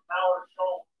power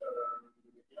shoulder.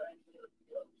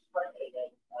 Strike it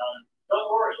again. Don't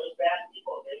worry. Those bad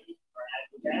people, they are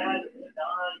acting bad. They're going to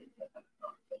die. They're going to have a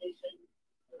conversation.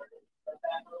 They're going to come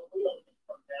back on the wheel and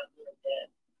come down to it again.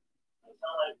 It's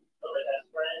not like somebody has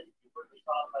friends. You've heard me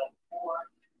talk about it before.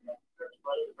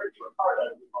 Rich were part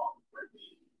of it. Rich,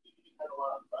 you had a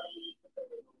lot of money.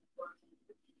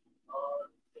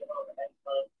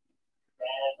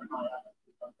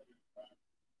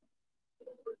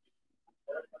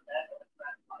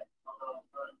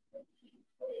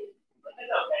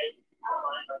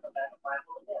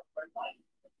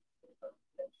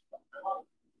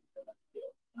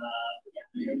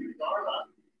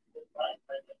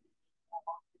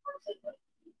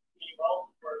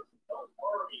 Don't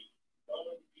worry.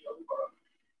 Don't be over.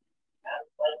 Have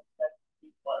like that.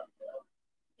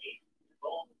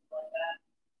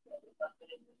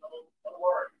 Don't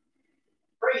worry.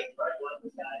 Great, right? What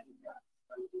this guy has got.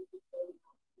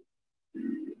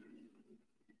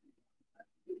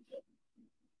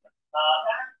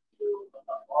 Back to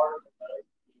part of the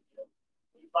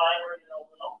we find right?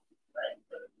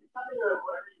 So something or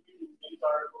whatever you do, news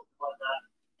articles and whatnot,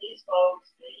 these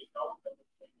folks, they don't understand.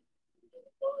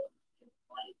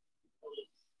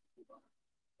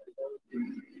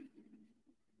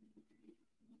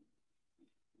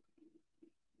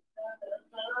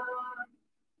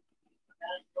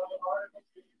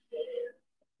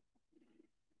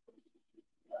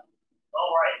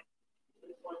 All right.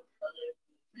 This one's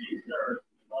research.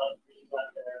 We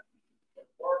got there.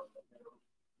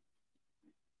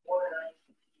 Organized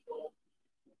people,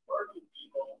 working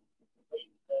people,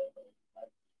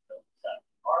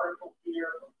 article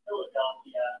here from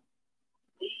Philadelphia.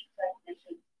 Lead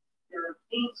technicians here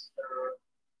Teamster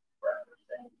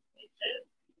representation.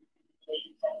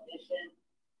 Lead technician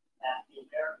at the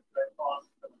American Red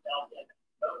Cross Philadelphia.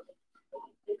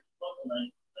 Local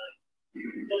 99.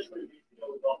 Just released ago,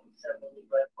 we welcomed several new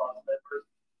Red Cross members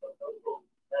of Local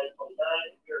 929.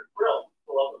 We are thrilled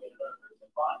to welcome in members of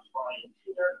Fox, Brian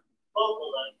Tudor, Local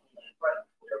 929 Red.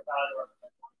 We are proud to represent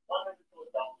 100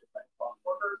 Philadelphia Red Cross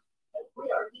workers, and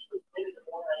we are deeply committed to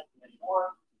organizing many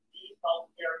more. These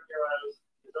healthcare heroes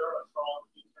deserve a strong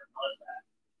future contract.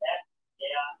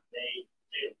 Yeah, they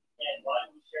do. And why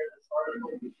do we share this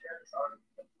article? We share this article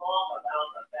to talk about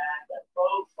the fact that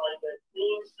folks like the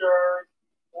Teamsters,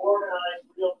 organized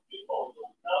real people,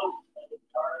 you'll note in this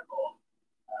article,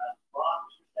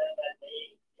 Rocky said that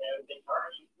they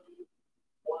already include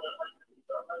more than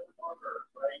 100 workers,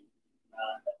 right?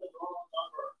 That's a normal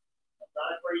number. That's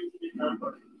not a crazy big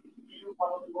number. You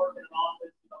probably work in an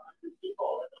office with 100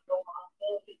 people. That's a real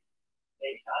possibility.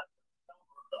 Maybe not the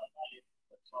number of them.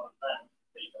 That's not that.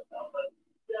 But,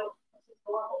 this is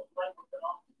normal. You might work in an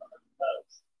office with 100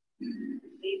 folks.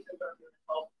 These are going to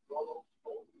help normal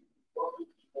people,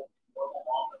 working people, normal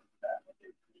office. That's what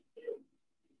they do.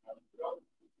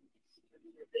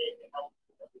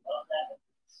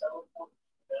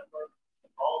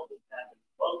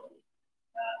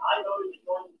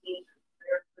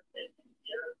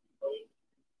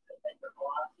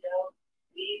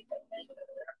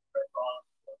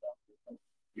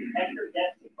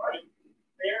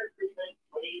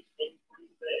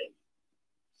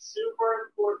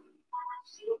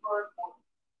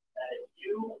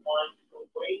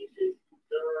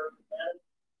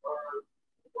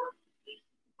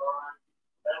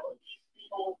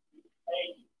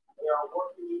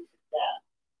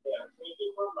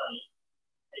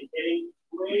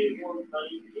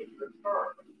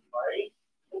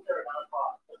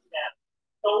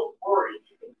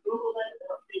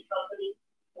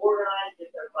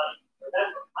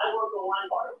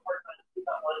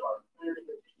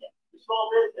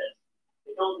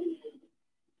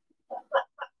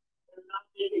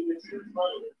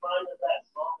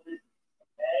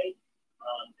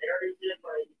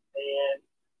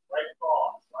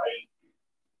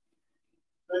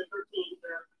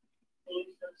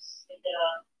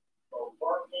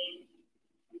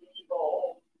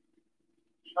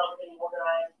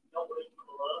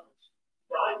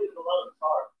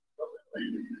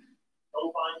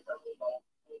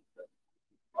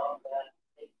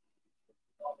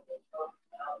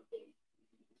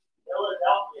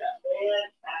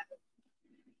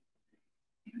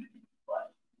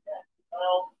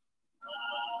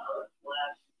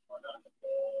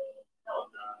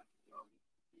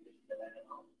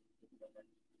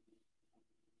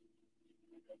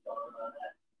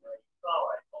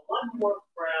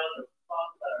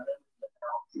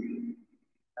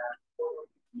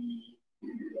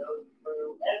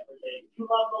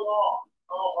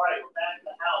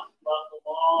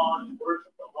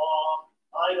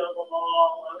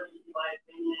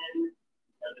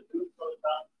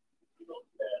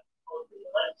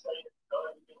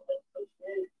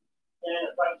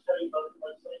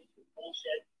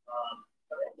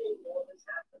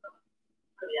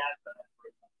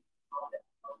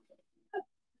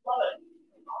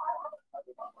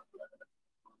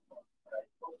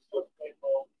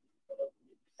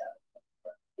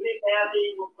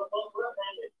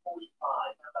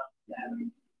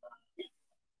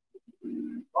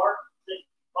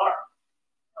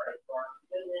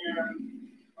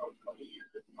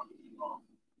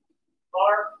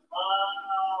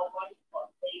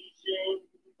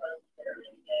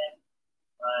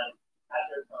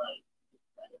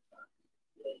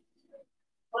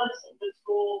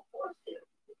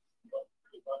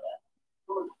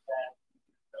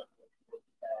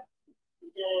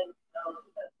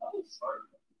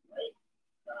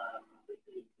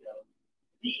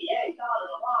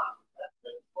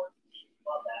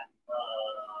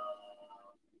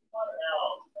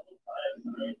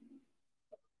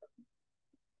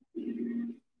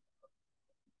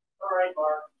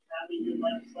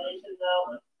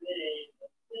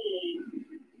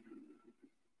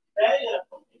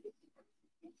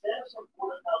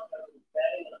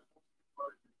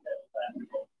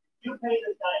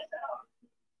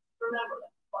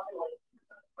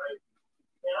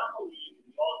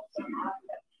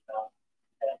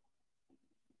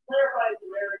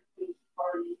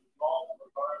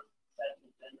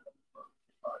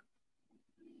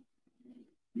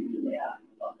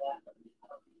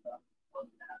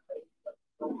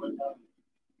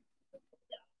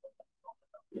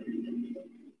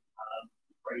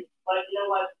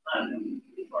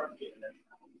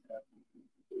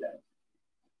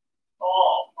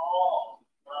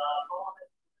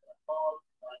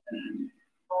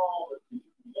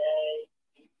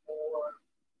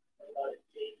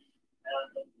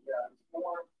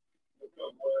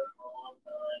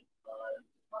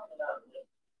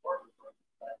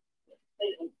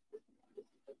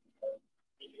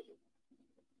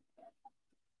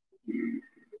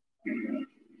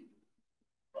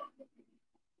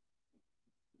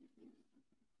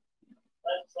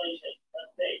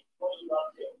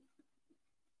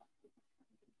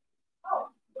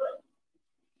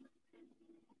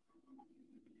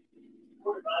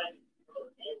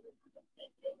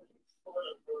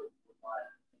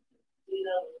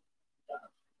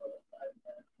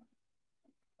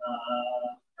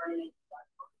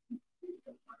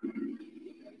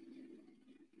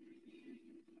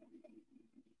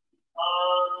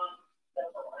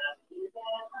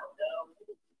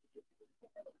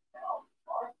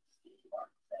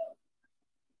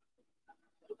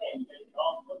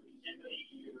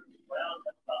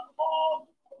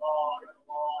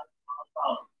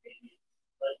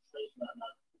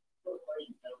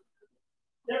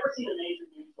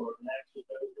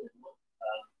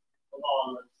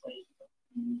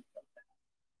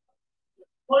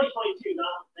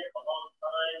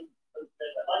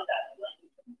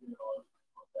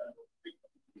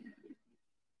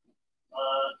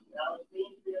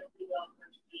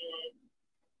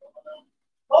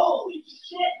 Holy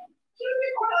shit!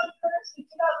 University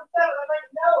 2007. I might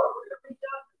know her. We're going to reach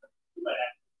out to her. You might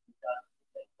actually reach out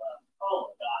to her.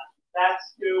 Oh my gosh,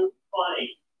 that's too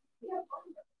funny. Yeah,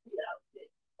 funny.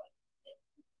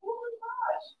 Oh my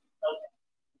gosh. Okay.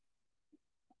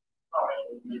 All right,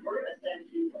 we're going to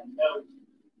send you a note.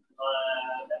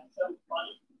 That's so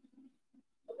funny.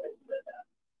 Okay,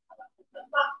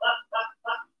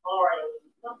 all right,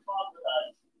 come talk with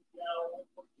us. You know,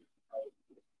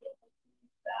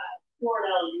 that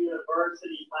Cornell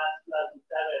University class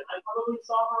 2007. I probably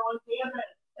saw her on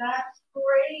campus. That's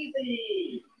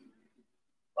crazy.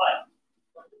 But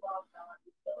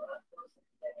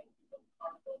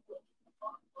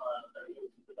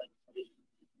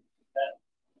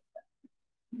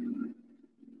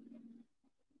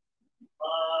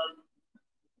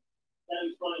now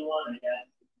he's 21, I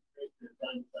guess.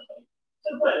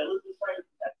 So good. Let's just try to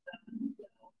protect them.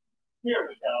 Here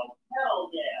we go.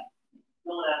 Hell yeah.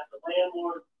 Going after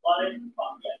landlord, flooding.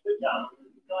 Oh, yeah, good job.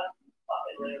 Got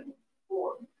fucking landlord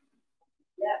support.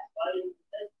 Yes, buddy.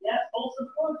 Yes, full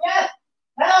support. Yes.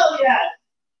 Hell yes.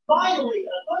 Finally,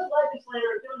 a good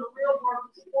legislator doing the real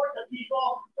work to support the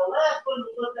people. The last one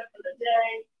we looked at for the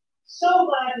day. So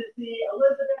glad to see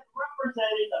Elizabeth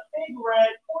representing the Big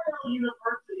Red Cornell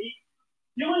University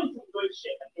doing some good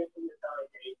shit. I can't believe it's on a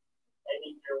date.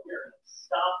 And here we're going to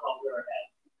stop while we're ahead.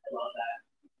 I love that.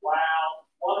 Wow,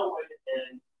 what a way to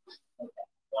end. Okay,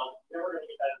 well, we're going to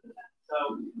get better than that. So,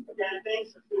 again,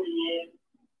 thanks for tuning in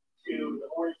to the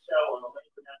morning show on the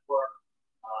Labor Network.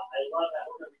 I love that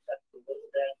we're going to reach out to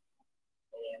Elizabeth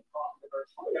and talk to her.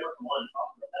 Talk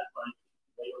to